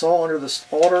seal, I saw under the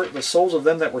altar the souls of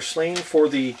them that were slain for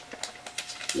the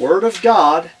word of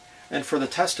God and for the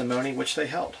testimony which they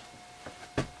held.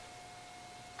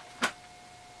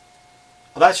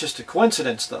 Well, that's just a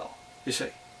coincidence, though, you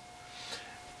see.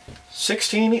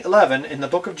 16:11 in the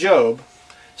book of Job,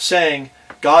 saying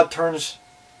God turns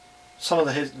some of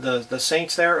the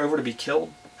saints there over to be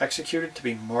killed, executed, to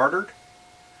be martyred.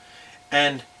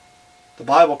 And the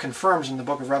Bible confirms in the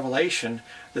book of Revelation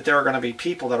that there are going to be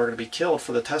people that are going to be killed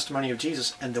for the testimony of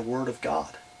Jesus and the Word of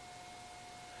God.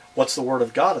 What's the Word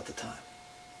of God at the time?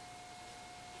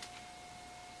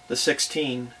 The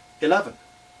 16:11.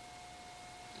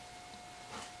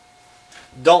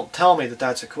 Don't tell me that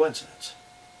that's a coincidence.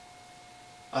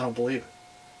 I don't believe it.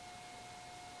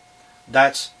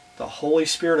 That's the Holy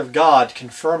Spirit of God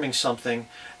confirming something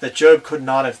that Job could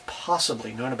not have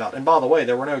possibly known about. And by the way,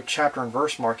 there were no chapter and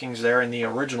verse markings there in the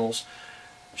originals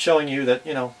showing you that,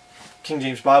 you know, King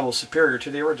James Bible is superior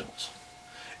to the originals.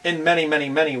 In many, many,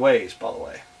 many ways, by the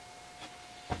way.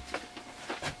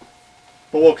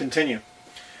 But we'll continue.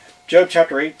 Job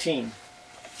chapter 18,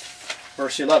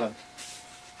 verse 11.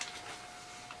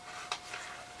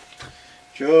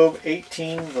 Job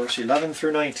 18, verse 11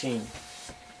 through 19.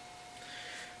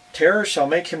 Terror shall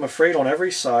make him afraid on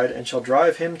every side, and shall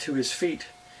drive him to his feet.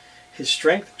 His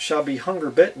strength shall be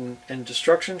hunger bitten, and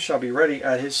destruction shall be ready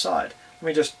at his side. Let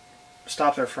me just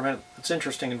stop there for a minute. It's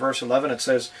interesting. In verse 11 it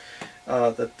says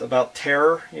that about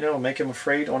terror, you know, make him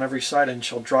afraid on every side, and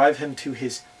shall drive him to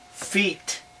his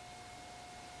feet.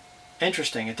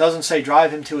 Interesting. It doesn't say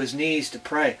drive him to his knees to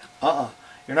pray.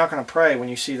 You're not going to pray when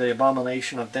you see the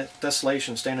abomination of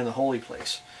desolation stand in the holy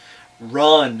place.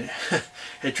 Run.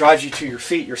 It drives you to your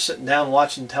feet. You're sitting down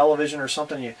watching television or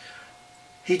something.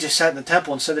 He just sat in the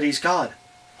temple and said that he's God.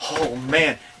 Oh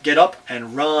man, get up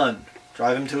and run.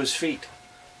 Drive him to his feet.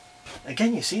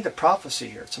 Again, you see the prophecy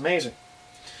here. It's amazing.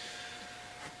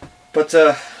 But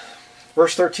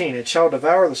verse 13, it shall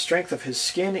devour the strength of his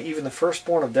skin, even the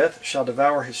firstborn of death shall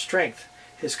devour his strength.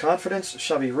 His confidence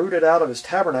shall be rooted out of his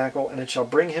tabernacle, and it shall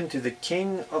bring him to the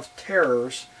king of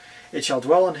terrors. It shall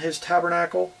dwell in his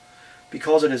tabernacle,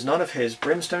 because it is none of his.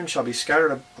 Brimstone shall be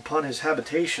scattered upon his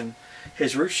habitation.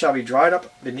 His roots shall be dried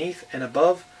up beneath, and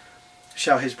above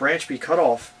shall his branch be cut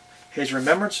off. His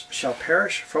remembrance shall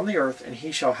perish from the earth, and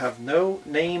he shall have no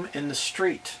name in the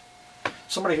street.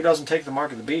 Somebody who doesn't take the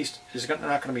mark of the beast is not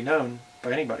going to be known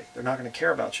by anybody. They're not going to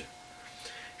care about you.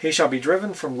 He shall be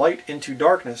driven from light into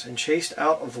darkness, and chased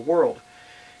out of the world.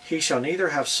 He shall neither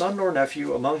have son nor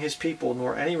nephew among his people,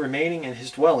 nor any remaining in his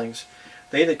dwellings.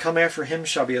 They that come after him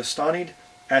shall be astonished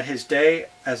at his day,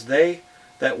 as they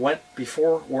that went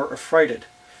before were affrighted.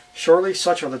 Surely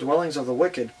such are the dwellings of the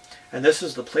wicked, and this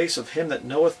is the place of him that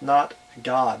knoweth not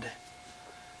God.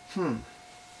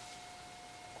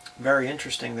 Very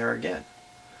interesting there again.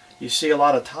 You see a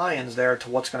lot of tie-ins there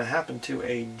to what's going to happen to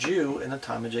a Jew in the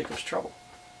time of Jacob's trouble.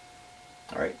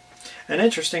 All right, and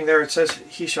interesting there it says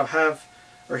he shall have,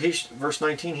 or verse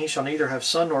 19, he shall neither have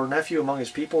son nor nephew among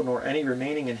his people, nor any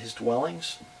remaining in his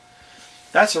dwellings.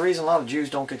 That's the reason a lot of Jews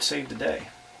don't get saved today.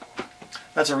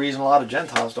 That's the reason a lot of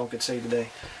Gentiles don't get saved today.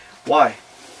 Why?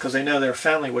 Because they know their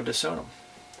family would disown them.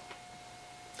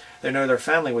 They know their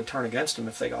family would turn against them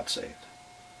if they got saved.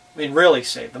 I mean, really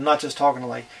saved. I'm not just talking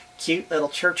like cute little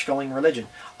church-going religion.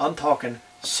 I'm talking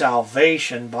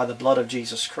salvation by the blood of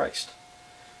Jesus Christ.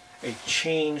 A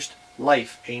changed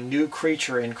life, a new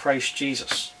creature in Christ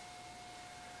Jesus.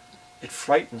 It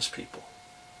frightens people.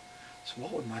 So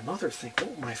what would my mother think?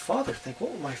 What would my father think?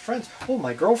 What would my friends, what would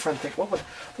my girlfriend think? What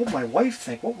would my wife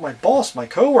think? What would my boss, my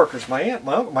coworkers, my aunt,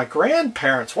 my uncle, my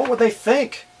grandparents, what would they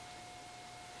think?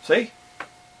 See?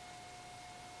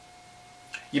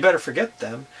 You better forget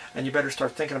them, and you better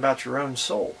start thinking about your own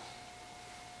soul.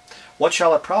 What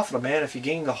shall it profit a man if he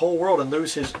gain the whole world and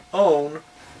lose his own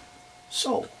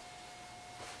soul?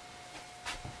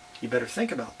 You better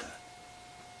think about that.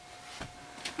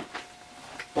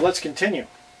 Well, let's continue.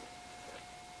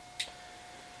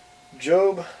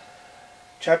 Job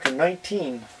chapter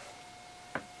 19,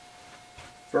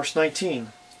 verse 19.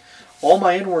 All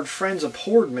my inward friends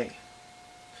abhorred me,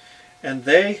 and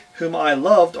they whom I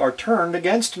loved are turned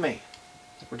against me.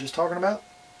 We're just talking about.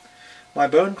 My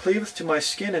bone cleaveth to my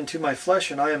skin and to my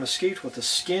flesh, and I am escaped with the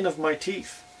skin of my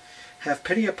teeth. Have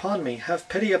pity upon me,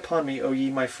 O ye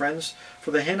my friends,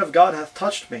 for the hand of God hath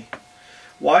touched me.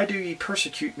 Why do ye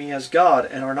persecute me as God,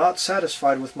 and are not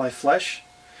satisfied with my flesh?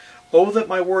 O that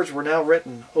my words were now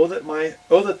written, O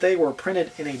that they were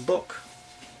printed in a book.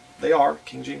 They are,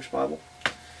 King James Bible.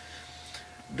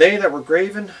 They that were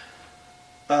graven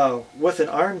with an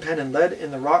iron pen and lead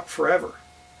in the rock forever.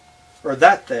 Or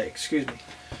that they, excuse me.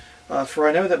 For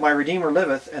I know that my Redeemer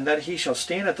liveth, and that he shall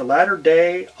stand at the latter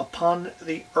day upon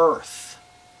the earth.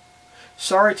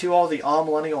 Sorry to all the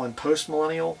amillennial and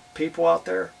postmillennial people out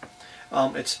there.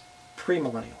 It's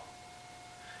premillennial.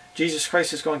 Jesus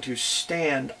Christ is going to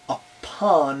stand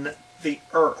upon the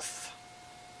earth.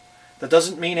 That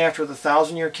doesn't mean after the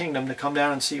 1,000-year kingdom to come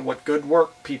down and see what good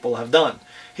work people have done.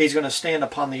 He's going to stand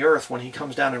upon the earth when he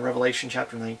comes down in Revelation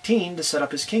chapter 19 to set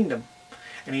up his kingdom.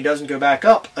 And he doesn't go back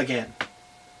up again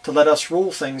to let us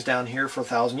rule things down here for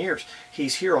 1,000 years.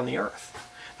 He's here on the earth.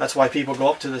 That's why people go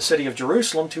up to the city of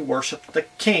Jerusalem to worship the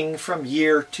king from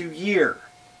year to year.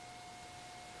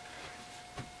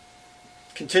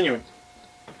 Continuing.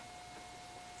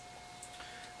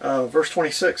 Verse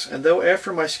 26. And though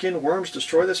after my skin worms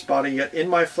destroy this body, yet in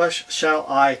my flesh shall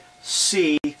I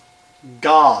see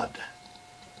God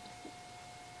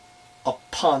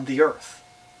upon the earth.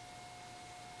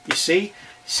 You see?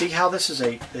 See how this is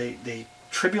a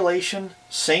tribulation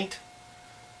saint,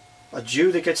 a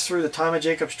Jew that gets through the time of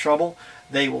Jacob's trouble.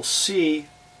 They will see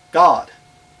God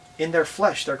in their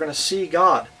flesh. They're going to see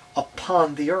God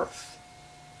upon the earth.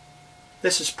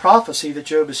 This is prophecy that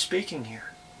Job is speaking here.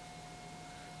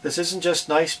 This isn't just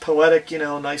nice poetic,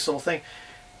 nice little thing.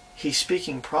 He's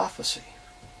speaking prophecy.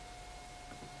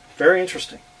 Very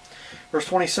interesting. Verse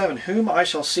 27, whom I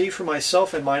shall see for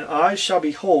myself, and mine eyes shall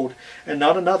behold, and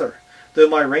not another, though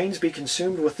my reins be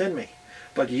consumed within me.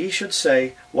 But ye should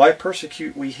say, why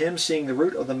persecute we him, seeing the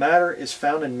root of the matter is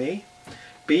found in me?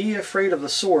 Be ye afraid of the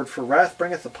sword, for wrath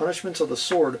bringeth the punishments of the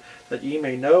sword, that ye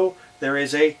may know there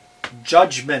is a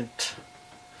judgment.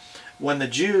 When the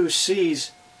Jew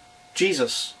sees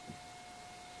Jesus,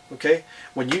 okay,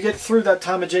 when you get through that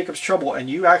time of Jacob's trouble and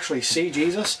you actually see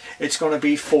Jesus, it's going to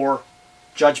be for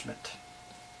judgment.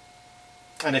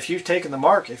 And if you've taken the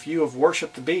mark, if you have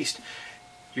worshipped the beast,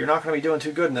 you're not going to be doing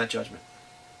too good in that judgment.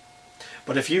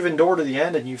 But if you've endured to the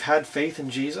end and you've had faith in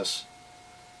Jesus,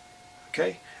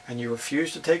 okay, and you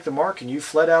refuse to take the mark and you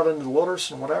fled out into the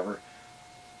wilderness and whatever,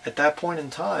 at that point in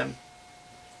time,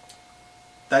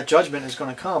 that judgment is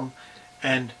going to come,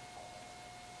 and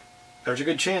there's a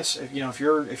good chance if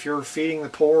you're feeding the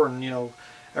poor and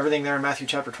everything there in Matthew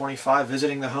chapter 25,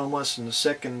 visiting the homeless and the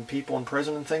sick and people in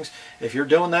prison and things, if you're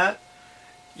doing that,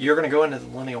 you're going to go into the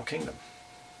millennial kingdom.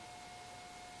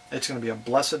 It's going to be a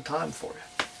blessed time for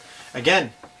you.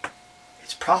 Again,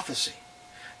 it's prophecy.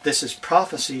 This is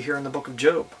prophecy here in the book of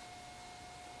Job.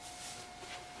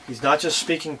 He's not just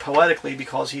speaking poetically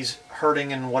because he's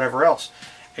hurting and whatever else.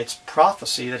 It's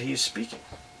prophecy that he's speaking.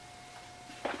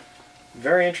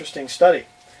 Very interesting study.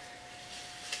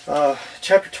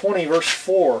 Chapter 20, verse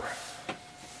 4.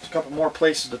 There's a couple more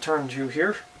places to turn to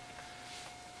here.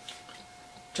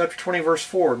 Chapter 20, verse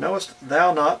 4. Knowest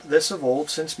thou not this of old,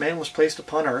 since man was placed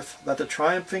upon earth, that the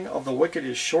triumphing of the wicked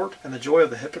is short, and the joy of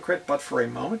the hypocrite but for a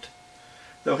moment?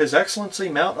 Though his excellency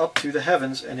mount up to the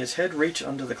heavens, and his head reach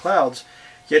unto the clouds,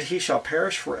 yet he shall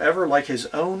perish forever like his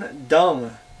own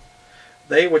dung.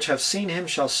 They which have seen him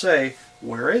shall say,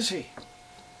 where is he?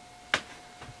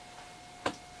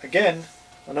 Again,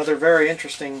 another very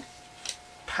interesting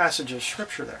passage of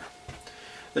Scripture there.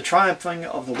 The triumphing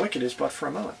of the wicked is but for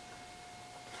a moment.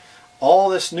 All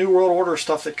this New World Order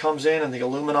stuff that comes in, and the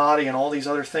Illuminati and all these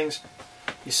other things,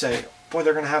 you say, boy,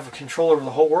 they're going to have control over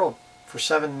the whole world for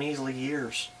 7 measly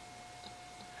years.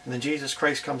 And then Jesus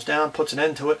Christ comes down, puts an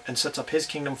end to it, and sets up his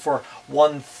kingdom for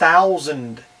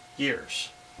 1,000 years.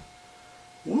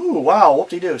 Woo, wow,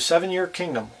 whoop-de-doo, 7-year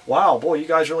kingdom. Wow, boy, you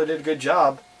guys really did a good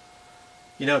job.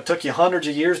 You know, it took you hundreds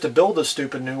of years to build this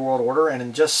stupid New World Order, and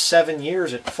in just 7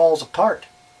 years it falls apart.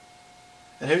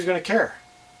 And who's going to care?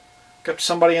 Go up to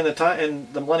somebody in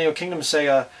the Millennial Kingdom and say,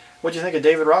 what'd you think of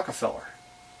David Rockefeller?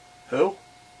 Who?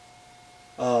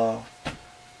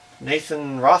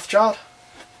 Nathan Rothschild?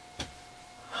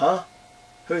 Huh?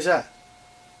 Who's that?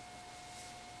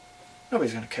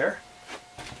 Nobody's going to care.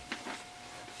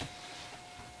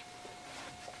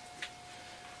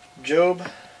 Job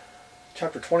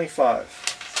chapter 25.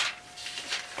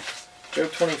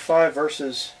 Job 25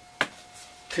 verses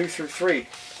 2 through 3. It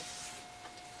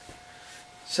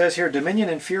says here, dominion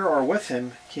and fear are with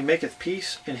him, he maketh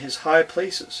peace in his high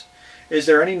places. Is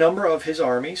there any number of his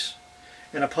armies?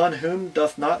 And upon whom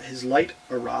doth not his light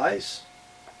arise?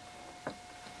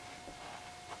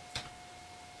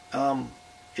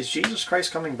 Is Jesus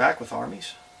Christ coming back with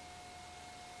armies?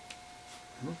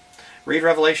 Read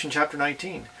Revelation chapter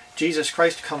 19. Jesus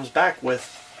Christ comes back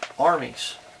with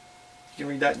armies. You can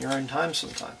read that in your own time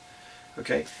sometime.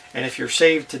 Okay? And if you're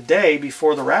saved today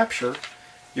before the rapture,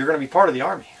 you're going to be part of the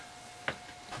army.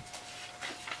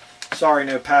 Sorry,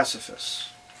 no pacifists.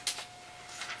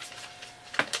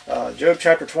 Job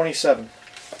chapter 27.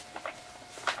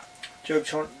 Job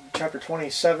chapter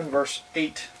 27 verse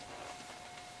 8.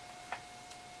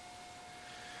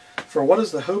 For what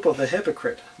is the hope of the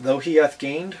hypocrite, though he hath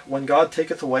gained, when God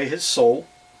taketh away his soul?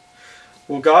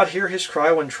 Will God hear his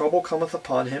cry when trouble cometh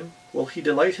upon him? Will he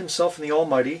delight himself in the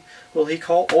Almighty? Will he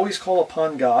always call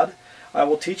upon God? I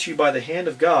will teach you by the hand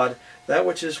of God, that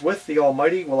which is with the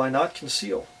Almighty will I not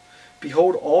conceal.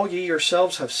 Behold, all ye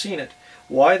yourselves have seen it.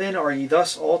 Why then are ye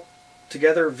thus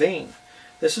altogether vain?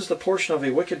 This is the portion of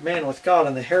a wicked man with God,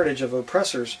 and the heritage of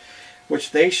oppressors,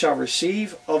 which they shall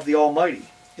receive of the Almighty.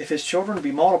 If his children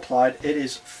be multiplied, it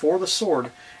is for the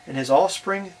sword, and his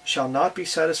offspring shall not be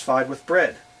satisfied with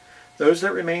bread. Those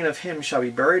that remain of him shall be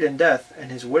buried in death,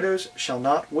 and his widows shall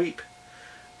not weep.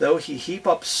 Though he heap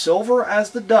up silver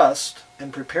as the dust,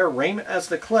 and prepare raiment as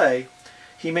the clay,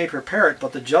 he may prepare it,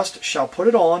 but the just shall put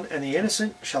it on, and the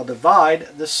innocent shall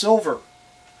divide the silver.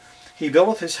 He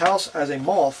buildeth his house as a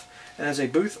moth, and as a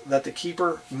booth that the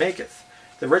keeper maketh.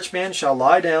 The rich man shall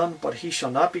lie down, but he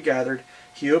shall not be gathered.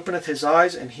 He openeth his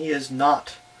eyes, and he is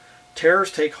not.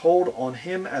 Terrors take hold on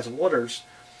him as waters.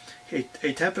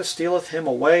 A tempest stealeth him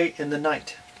away in the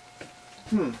night.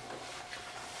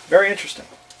 Very interesting.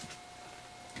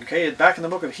 Okay, back in the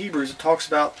book of Hebrews, it talks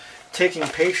about taking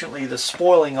patiently the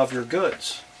spoiling of your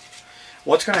goods.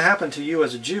 What's going to happen to you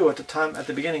as a Jew at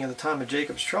the beginning of the time of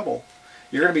Jacob's trouble?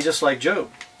 You're going to be just like Job.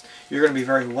 You're going to be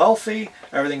very wealthy,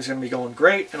 everything's going to be going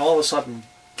great, and all of a sudden,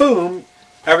 boom,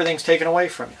 everything's taken away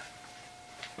from you.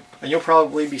 And you'll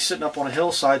probably be sitting up on a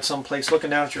hillside someplace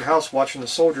looking down at your house watching the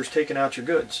soldiers taking out your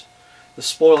goods. The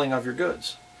spoiling of your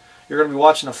goods. You're going to be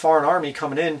watching a foreign army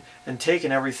coming in and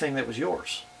taking everything that was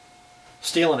yours.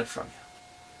 Stealing it from you.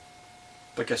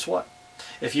 But guess what?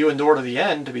 If you endure to the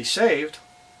end to be saved,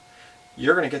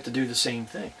 you're going to get to do the same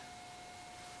thing.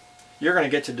 You're going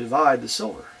to get to divide the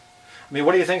silver. I mean,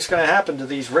 what do you think is going to happen to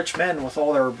these rich men with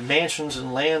all their mansions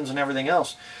and lands and everything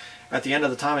else at the end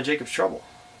of the time of Jacob's trouble?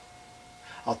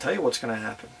 I'll tell you what's going to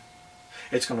happen.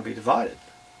 It's going to be divided.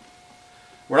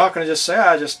 We're not going to just say,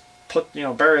 I just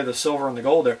bury the silver and the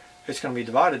gold there. It's going to be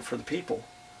divided for the people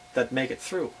that make it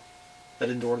through, that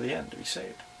endure to the end to be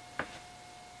saved.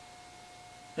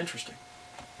 Interesting.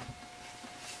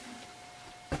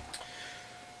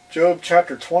 Job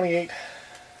chapter 28,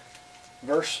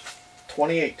 verse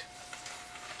 28.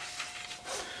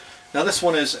 Now this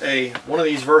one is one of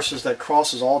these verses that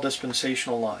crosses all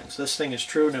dispensational lines. This thing is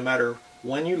true no matter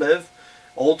when you live,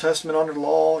 Old Testament under the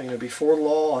law, before the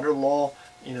law, under the law,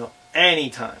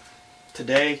 anytime.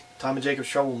 Today, time of Jacob's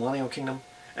trouble, Millennial Kingdom,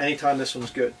 anytime this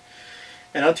one's good.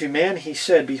 And unto man he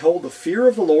said, behold, the fear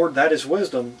of the Lord, that is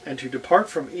wisdom, and to depart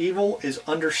from evil is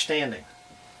understanding.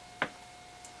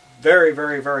 Very,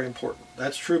 very, very important.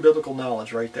 That's true biblical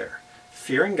knowledge right there.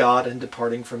 Fearing God and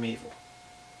departing from evil.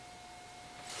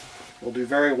 We'll do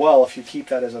very well if you keep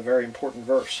that as a very important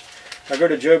verse. Now go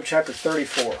to Job chapter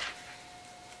 34.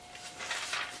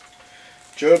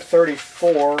 Job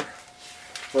 34,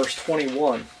 verse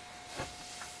 21.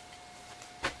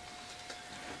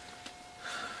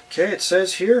 Okay, it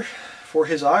says here, for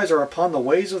his eyes are upon the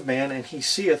ways of man, and he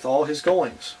seeth all his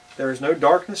goings. There is no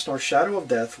darkness nor shadow of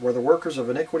death, where the workers of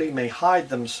iniquity may hide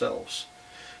themselves.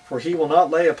 For he will not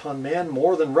lay upon man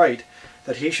more than right,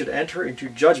 that he should enter into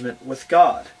judgment with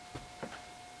God.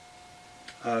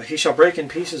 He shall break in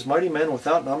pieces mighty men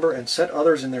without number, and set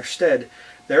others in their stead.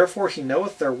 Therefore he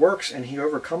knoweth their works, and he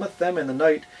overcometh them in the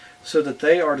night, so that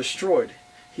they are destroyed.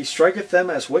 He striketh them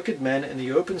as wicked men in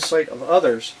the open sight of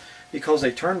others, because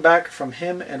they turned back from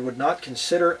him and would not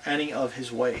consider any of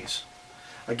his ways.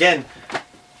 Again,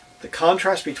 the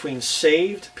contrast between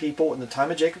saved people in the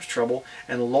time of Jacob's trouble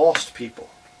and lost people.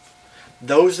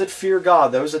 Those that fear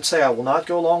God, those that say, I will not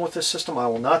go along with this system, I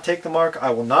will not take the mark,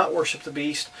 I will not worship the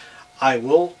beast, I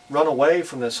will run away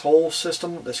from this whole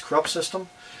system, this corrupt system,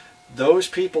 those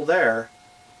people there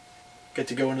get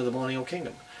to go into the millennial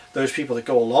kingdom. Those people that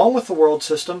go along with the world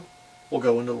system will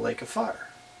go into the lake of fire,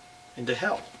 into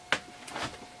hell.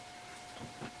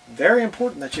 Very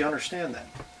important that you understand that.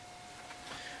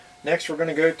 Next we're going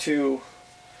to go to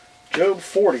Job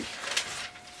 40.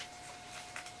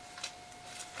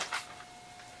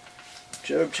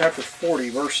 Job chapter 40,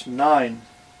 verse 9.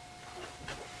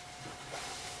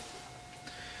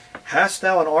 Hast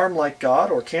thou an arm like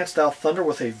God, or canst thou thunder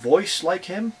with a voice like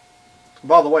him?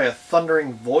 By the way, a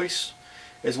thundering voice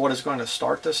is what is going to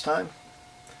start this time.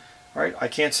 All right, I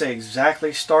can't say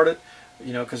exactly start it,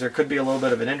 because there could be a little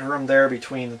bit of an interim there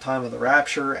between the time of the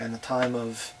rapture and the time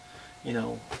of,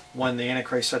 when the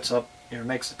Antichrist sets up,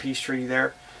 makes the peace treaty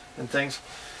there and things.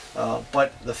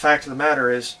 But the fact of the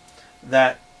matter is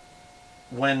that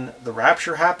when the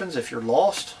rapture happens, if you're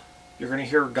lost, you're going to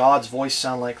hear God's voice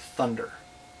sound like thunder.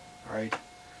 All right?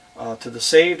 To the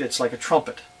saved, it's like a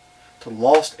trumpet. To the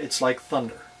lost, it's like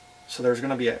thunder. So there's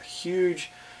going to be a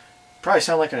huge, probably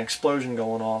sound like an explosion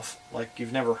going off, like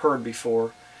you've never heard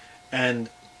before, and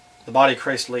the body of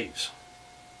Christ leaves.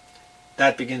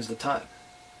 That begins the time.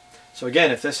 So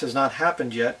again, if this has not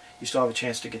happened yet, you still have a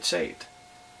chance to get saved.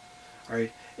 All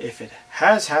right? If it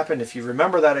has happened, if you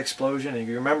remember that explosion, and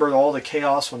you remember all the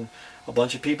chaos when a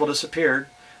bunch of people disappeared,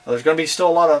 there's going to be still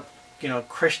a lot of,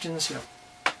 Christians,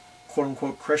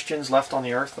 quote-unquote Christians left on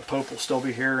the earth. The Pope will still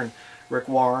be here, and Rick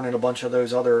Warren and a bunch of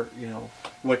those other,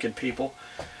 wicked people.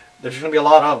 There's going to be a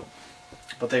lot of them,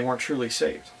 but they weren't truly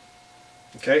saved.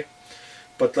 Okay?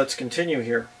 But let's continue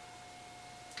here.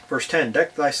 Verse 10,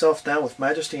 Deck thyself now with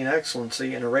majesty and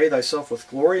excellency, and array thyself with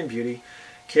glory and beauty.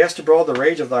 Cast abroad the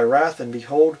rage of thy wrath, and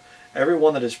behold every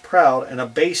one that is proud, and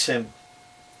abase him.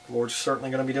 The Lord's certainly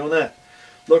going to be doing that.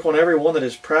 Look on every one that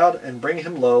is proud, and bring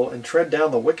him low, and tread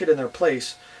down the wicked in their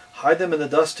place. Hide them in the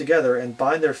dust together, and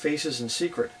bind their faces in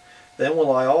secret. Then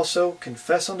will I also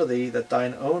confess unto thee that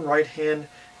thine own right hand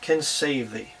can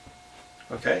save thee.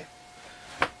 Okay?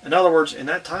 In other words, in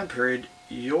that time period,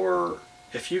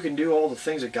 if you can do all the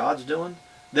things that God's doing,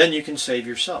 then you can save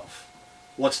yourself.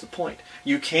 What's the point?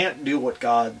 You can't do what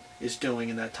God is doing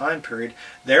in that time period.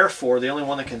 Therefore, the only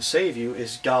one that can save you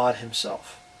is God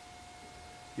himself.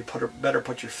 You better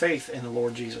put your faith in the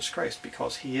Lord Jesus Christ,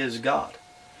 because he is God.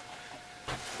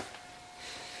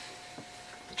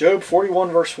 Job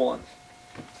 41 verse 1.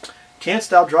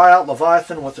 Canst thou dry out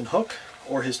Leviathan with an hook,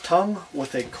 or his tongue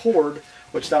with a cord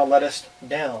which thou lettest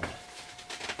down?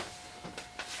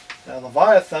 Now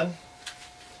Leviathan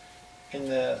in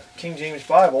the King James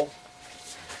Bible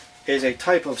is a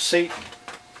type of Satan.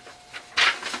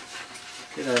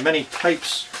 There are many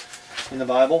types in the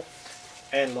Bible,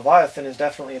 and Leviathan is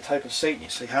definitely a type of Satan. You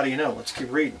say, how do you know? Let's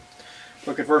keep reading.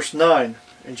 Look at verse 9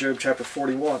 in Job chapter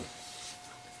 41.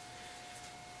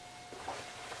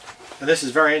 And this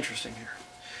is very interesting here.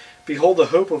 Behold, the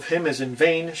hope of him is in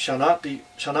vain. Shall not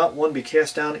one be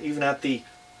cast down even at the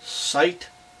sight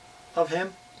of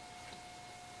him?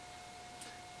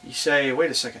 You say,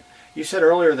 wait a second. You said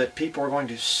earlier that people are going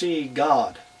to see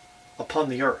God upon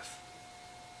the earth.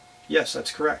 Yes,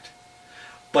 that's correct.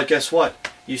 But guess what?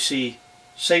 You see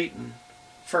Satan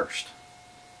first.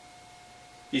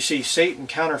 You see, Satan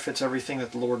counterfeits everything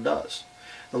that the Lord does.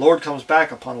 The Lord comes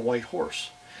back upon a white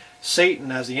horse.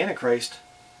 Satan, as the Antichrist,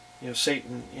 the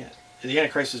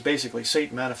Antichrist is basically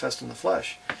Satan manifest in the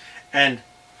flesh. And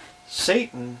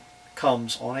Satan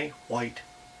comes on a white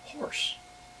horse.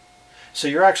 So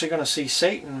you're actually going to see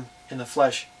Satan in the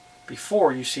flesh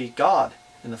before you see God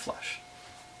in the flesh.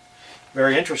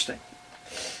 Very interesting.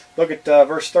 Look at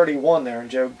verse 31 there in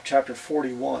Job chapter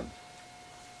 41.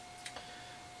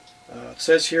 It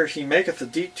says here, He maketh the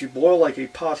deep to boil like a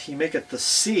pot, he maketh the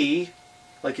sea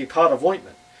like a pot of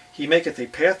ointment. He maketh a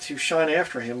path to shine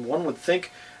after him. One would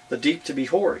think the deep to be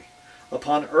hoary.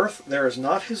 Upon earth there is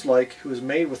not his like, who is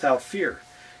made without fear.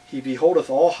 He beholdeth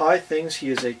all high things. He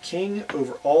is a king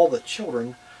over all the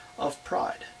children of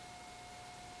pride.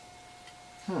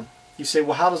 You say,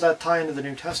 well, how does that tie into the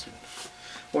New Testament?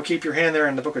 Well, keep your hand there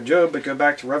in the book of Job, but go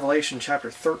back to Revelation chapter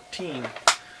 13.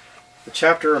 The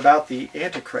chapter about the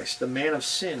Antichrist, the man of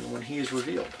sin, when he is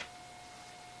revealed.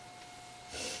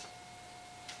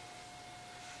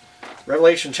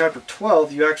 Revelation chapter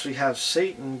 12, you actually have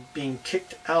Satan being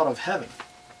kicked out of heaven.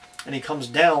 and he comes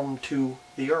down to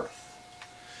the earth.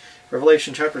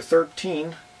 Revelation chapter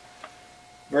 13,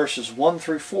 verses 1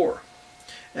 through 4.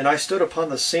 And I stood upon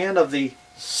the sand of the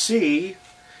sea,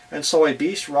 and saw a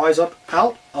beast rise up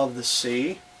out of the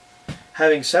sea,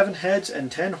 having 7 heads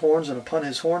and 10 horns, and upon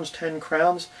his horns 10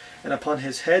 crowns, and upon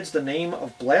his heads the name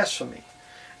of blasphemy.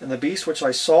 And the beast which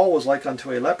I saw was like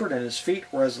unto a leopard, and his feet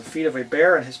were as the feet of a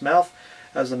bear, and his mouth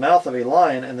as the mouth of a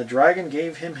lion. And the dragon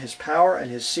gave him his power and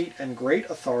his seat and great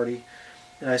authority.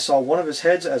 And I saw one of his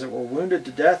heads as it were wounded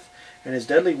to death, and his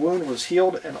deadly wound was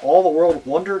healed, and all the world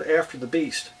wondered after the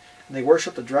beast. And they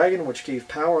worshipped the dragon which gave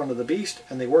power unto the beast,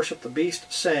 and they worshipped the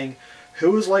beast, saying,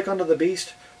 Who is like unto the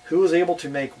beast? Who is able to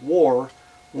make war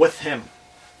with him?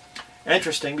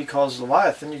 Interesting, because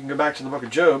Leviathan, you can go back to the book of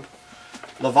Job,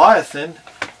 Leviathan,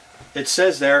 it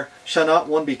says there, shall not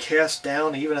one be cast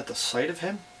down even at the sight of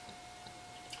him?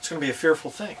 It's going to be a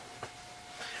fearful thing.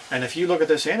 And if you look at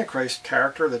this Antichrist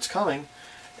character that's coming,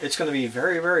 it's going to be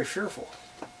very, very fearful.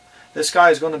 This guy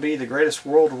is going to be the greatest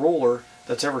world ruler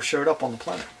that's ever showed up on the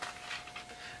planet.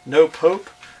 No Pope,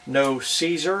 no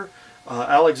Caesar,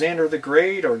 Alexander the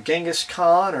Great, or Genghis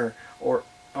Khan, or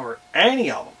any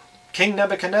of them. King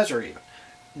Nebuchadnezzar even.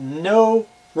 No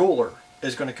ruler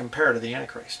is going to compare to the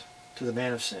Antichrist, to the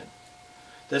man of sin.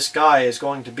 This guy is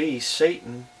going to be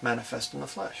Satan manifest in the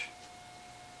flesh.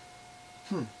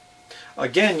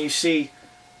 Again, you see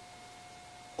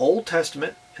Old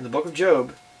Testament in the book of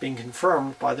Job being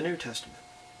confirmed by the New Testament.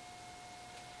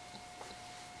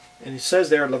 And it says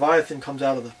there, Leviathan comes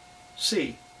out of the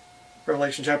sea.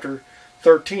 Revelation chapter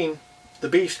 13, the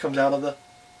beast comes out of the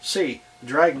sea. The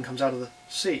dragon comes out of the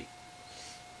sea.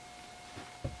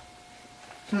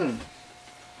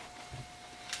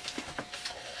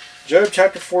 Job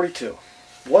chapter 42.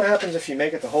 What happens if you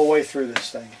make it the whole way through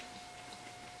this thing?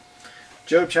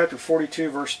 Job chapter 42,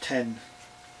 verse 10.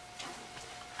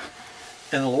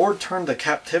 And the Lord turned the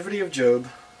captivity of Job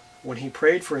when he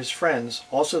prayed for his friends.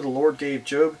 Also the Lord gave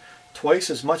Job twice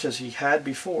as much as he had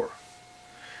before.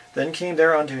 Then came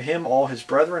there unto him all his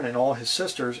brethren and all his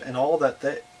sisters, and all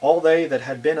they that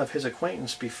had been of his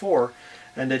acquaintance before,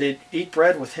 and that did eat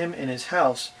bread with him in his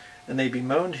house, and they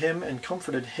bemoaned him and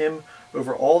comforted him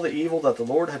over all the evil that the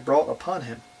Lord had brought upon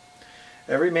him.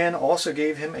 Every man also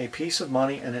gave him a piece of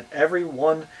money, and at every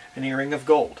one an earring of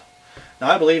gold.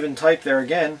 Now I believe in type there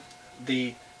again,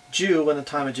 the Jew in the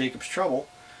time of Jacob's trouble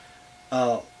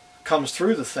comes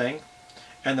through the thing,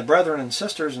 and the brethren and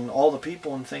sisters and all the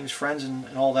people and things, friends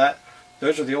and all that,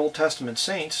 those are the Old Testament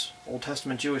saints, Old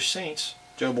Testament Jewish saints.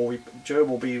 Job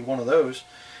will be one of those.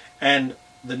 And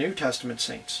the New Testament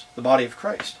saints, the body of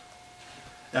Christ.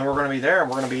 And we're going to be there, and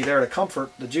we're going to be there to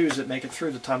comfort the Jews that make it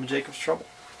through the time of Jacob's trouble.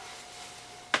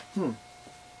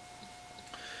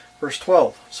 Verse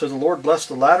 12. So the Lord blessed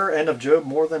the latter end of Job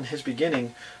more than his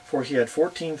beginning, for he had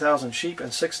 14,000 sheep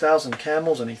and 6,000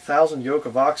 camels and 1,000 yoke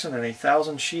of oxen and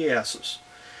 1,000 she-asses.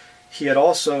 He had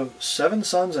also 7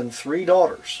 sons and 3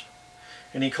 daughters.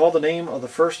 And he called the name of the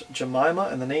first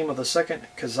Jemimah, and the name of the second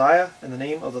Keziah, and the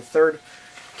name of the third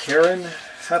Karen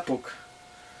Hapuk.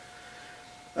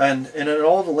 And in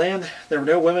all the land there were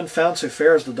no women found so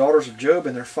fair as the daughters of Job,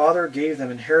 and their father gave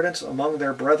them inheritance among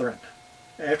their brethren.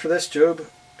 After this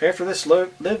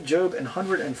lived Job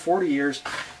 140 years,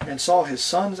 and saw his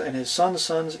sons and his sons'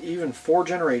 sons, even 4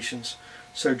 generations.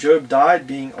 So Job died,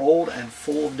 being old and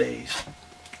full of days.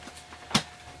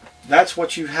 That's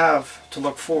what you have to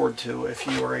look forward to if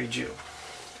you are a Jew.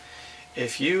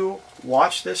 If you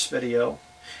watch this video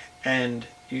and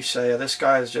you say, this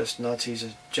guy is just nuts, he's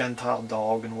a Gentile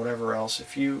dog and whatever else,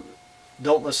 if you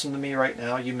don't listen to me right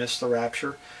now, you miss the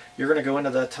rapture, you're going to go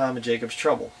into that time of Jacob's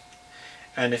trouble.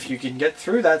 And if you can get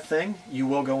through that thing, you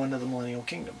will go into the millennial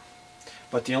kingdom.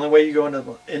 But the only way you go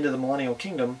into the millennial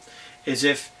kingdom is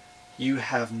if you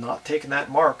have not taken that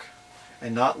mark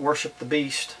and not worshiped the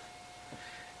beast.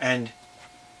 And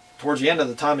towards the end of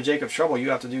the time of Jacob's trouble,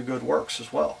 you have to do good works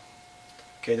as well.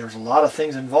 Okay, there's a lot of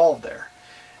things involved there.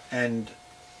 And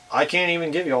I can't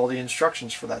even give you all the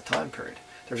instructions for that time period.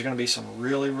 There's going to be some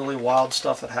really, really wild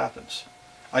stuff that happens.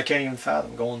 I can't even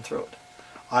fathom going through it.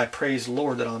 I praise the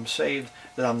Lord that I'm saved,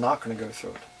 that I'm not going to go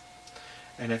through it.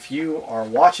 And if you are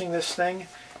watching this thing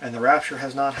and the rapture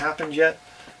has not happened yet,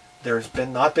 there's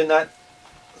not been that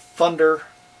thunder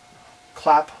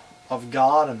clap of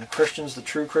God and the Christians, the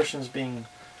true Christians, being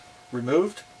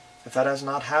removed, if that has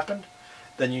not happened,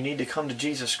 then you need to come to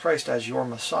Jesus Christ as your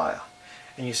Messiah.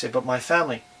 And you say, but my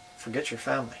family, forget your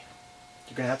family.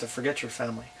 You're going to have to forget your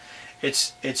family.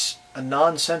 It's a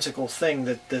nonsensical thing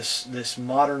that this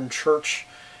modern church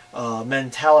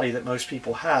mentality that most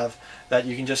people have, that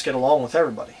you can just get along with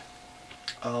everybody.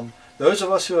 The those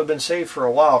of us who have been saved for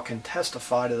a while can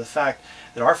testify to the fact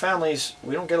that our families,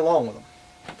 we don't get along with them.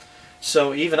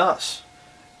 So even us,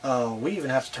 we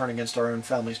even have to turn against our own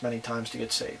families many times to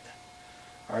get saved.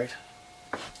 All right?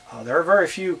 There are very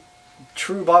few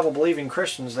true Bible-believing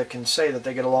Christians that can say that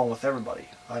they get along with everybody.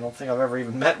 I don't think I've ever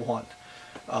even met one.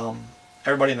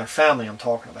 Everybody in their family I'm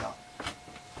talking about.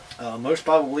 Most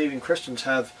Bible-believing Christians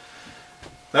have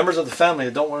members of the family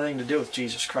that don't want anything to do with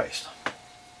Jesus Christ.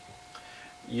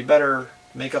 You better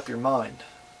make up your mind.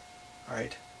 All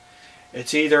right?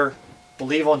 It's either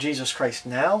believe on Jesus Christ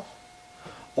now,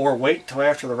 or wait till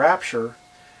after the rapture.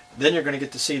 Then you're going to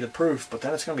get to see the proof, but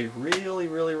then it's going to be really,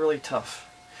 really, really tough.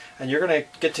 And you're going to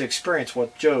get to experience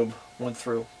what Job went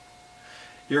through.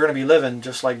 You're going to be living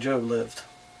just like Job lived.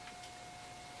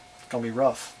 It's going to be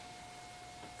rough.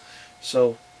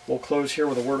 So we'll close here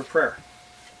with a word of prayer.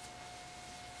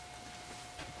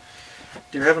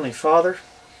 Dear Heavenly Father,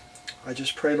 I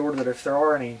just pray, Lord, that if there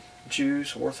are any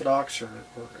Jews, Orthodox, or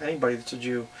anybody that's a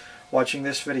Jew watching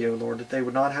this video, Lord, that they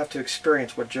would not have to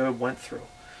experience what Job went through.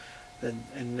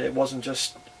 And it wasn't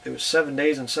just, it was 7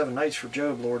 days and 7 nights for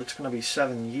Job, Lord. It's going to be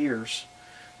 7 years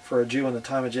for a Jew in the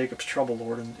time of Jacob's trouble,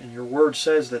 Lord. And your word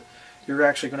says that you're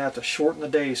actually going to have to shorten the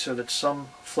days so that some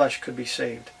flesh could be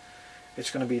saved.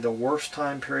 It's going to be the worst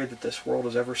time period that this world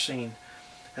has ever seen.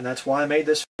 And that's why I made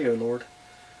this video, Lord,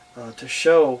 to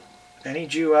show any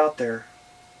Jew out there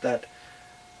that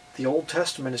the Old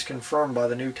Testament is confirmed by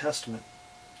the New Testament.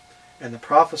 And the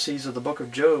prophecies of the book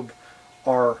of Job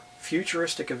are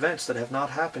futuristic events that have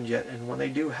not happened yet, and when they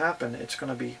do happen, it's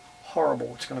going to be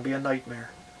horrible. It's going to be a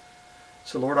nightmare.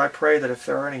 So Lord, I pray that if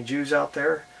there are any Jews out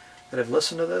there that have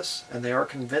listened to this and they are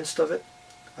convinced of it,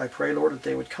 I pray, Lord, that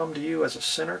they would come to you as a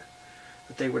sinner,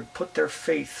 that they would put their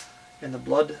faith in the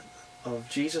blood of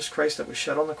Jesus Christ that was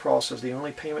shed on the cross as the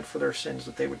only payment for their sins,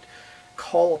 that they would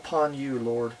call upon you,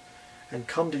 Lord, and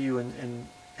come to you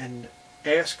and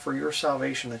ask for your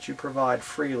salvation that you provide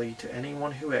freely to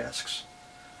anyone who asks.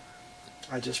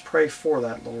 I just pray for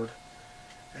that, Lord,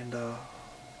 and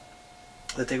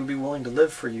that they would be willing to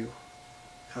live for you,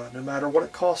 no matter what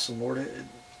it costs them, Lord.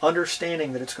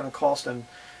 Understanding that it's going to cost them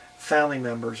family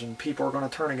members and people are going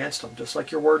to turn against them, just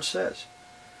like your word says.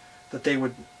 That they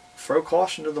would throw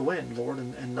caution to the wind, Lord,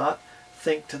 and not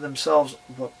think to themselves,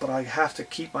 but I have to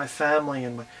keep my family,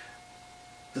 and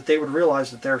that they would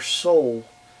realize that their soul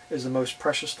is the most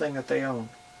precious thing that they own,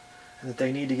 and that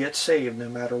they need to get saved no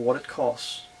matter what it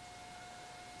costs.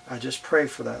 I just pray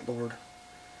for that, Lord.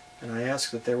 And I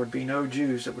ask that there would be no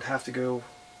Jews that would have to go,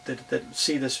 that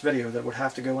see this video, that would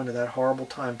have to go into that horrible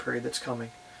time period that's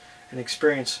coming and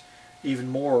experience even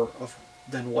more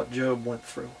than what Job went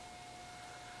through.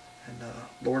 And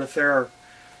Lord, if there are,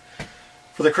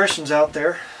 for the Christians out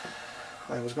there,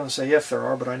 I was going to say if there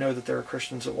are, but I know that there are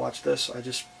Christians that watch this. I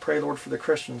just pray, Lord, for the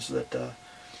Christians that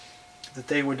that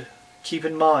they would keep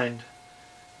in mind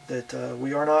that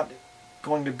we are not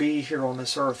going to be here on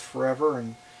this earth forever,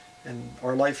 and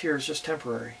our life here is just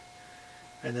temporary,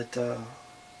 and that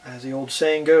as the old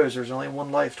saying goes, there's only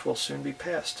one life, 'twill soon be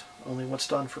past. Only what's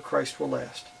done for Christ will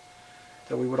last.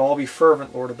 That we would all be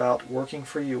fervent, Lord, about working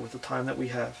for you with the time that we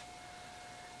have.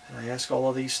 And I ask all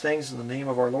of these things in the name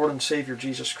of our Lord and Savior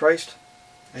Jesus Christ.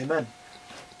 Amen.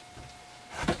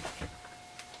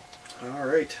 All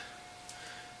right.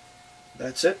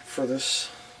 That's it for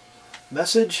this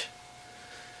message.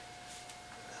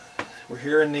 We're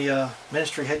here in the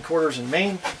ministry headquarters in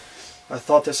Maine. I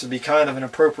thought this would be kind of an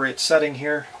appropriate setting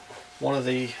here. One of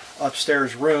the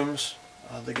upstairs rooms,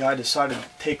 the guy decided to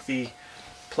take the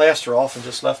plaster off and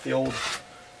just left the old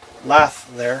lath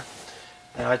there.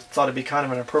 And I thought it'd be kind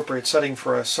of an appropriate setting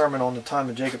for a sermon on the time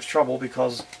of Jacob's trouble,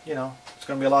 because, you know, there's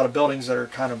going to be a lot of buildings that are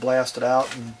kind of blasted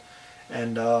out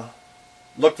and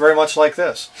look very much like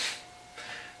this.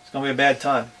 It's going to be a bad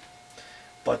time.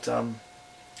 But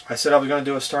I said I was going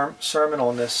to do a sermon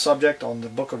on this subject, on the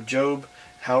book of Job,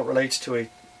 how it relates to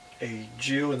a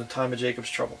Jew in the time of Jacob's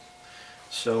trouble.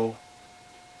 So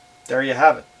there you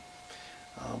have it.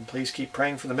 Please keep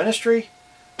praying for the ministry.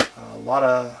 A lot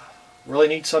of really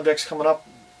neat subjects coming up,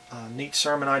 neat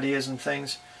sermon ideas and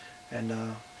things.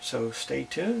 And so stay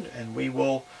tuned, and we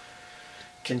will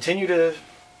continue to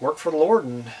work for the Lord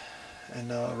and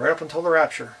right up until the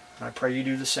rapture. And I pray you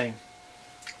do the same.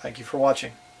 Thank you for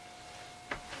watching.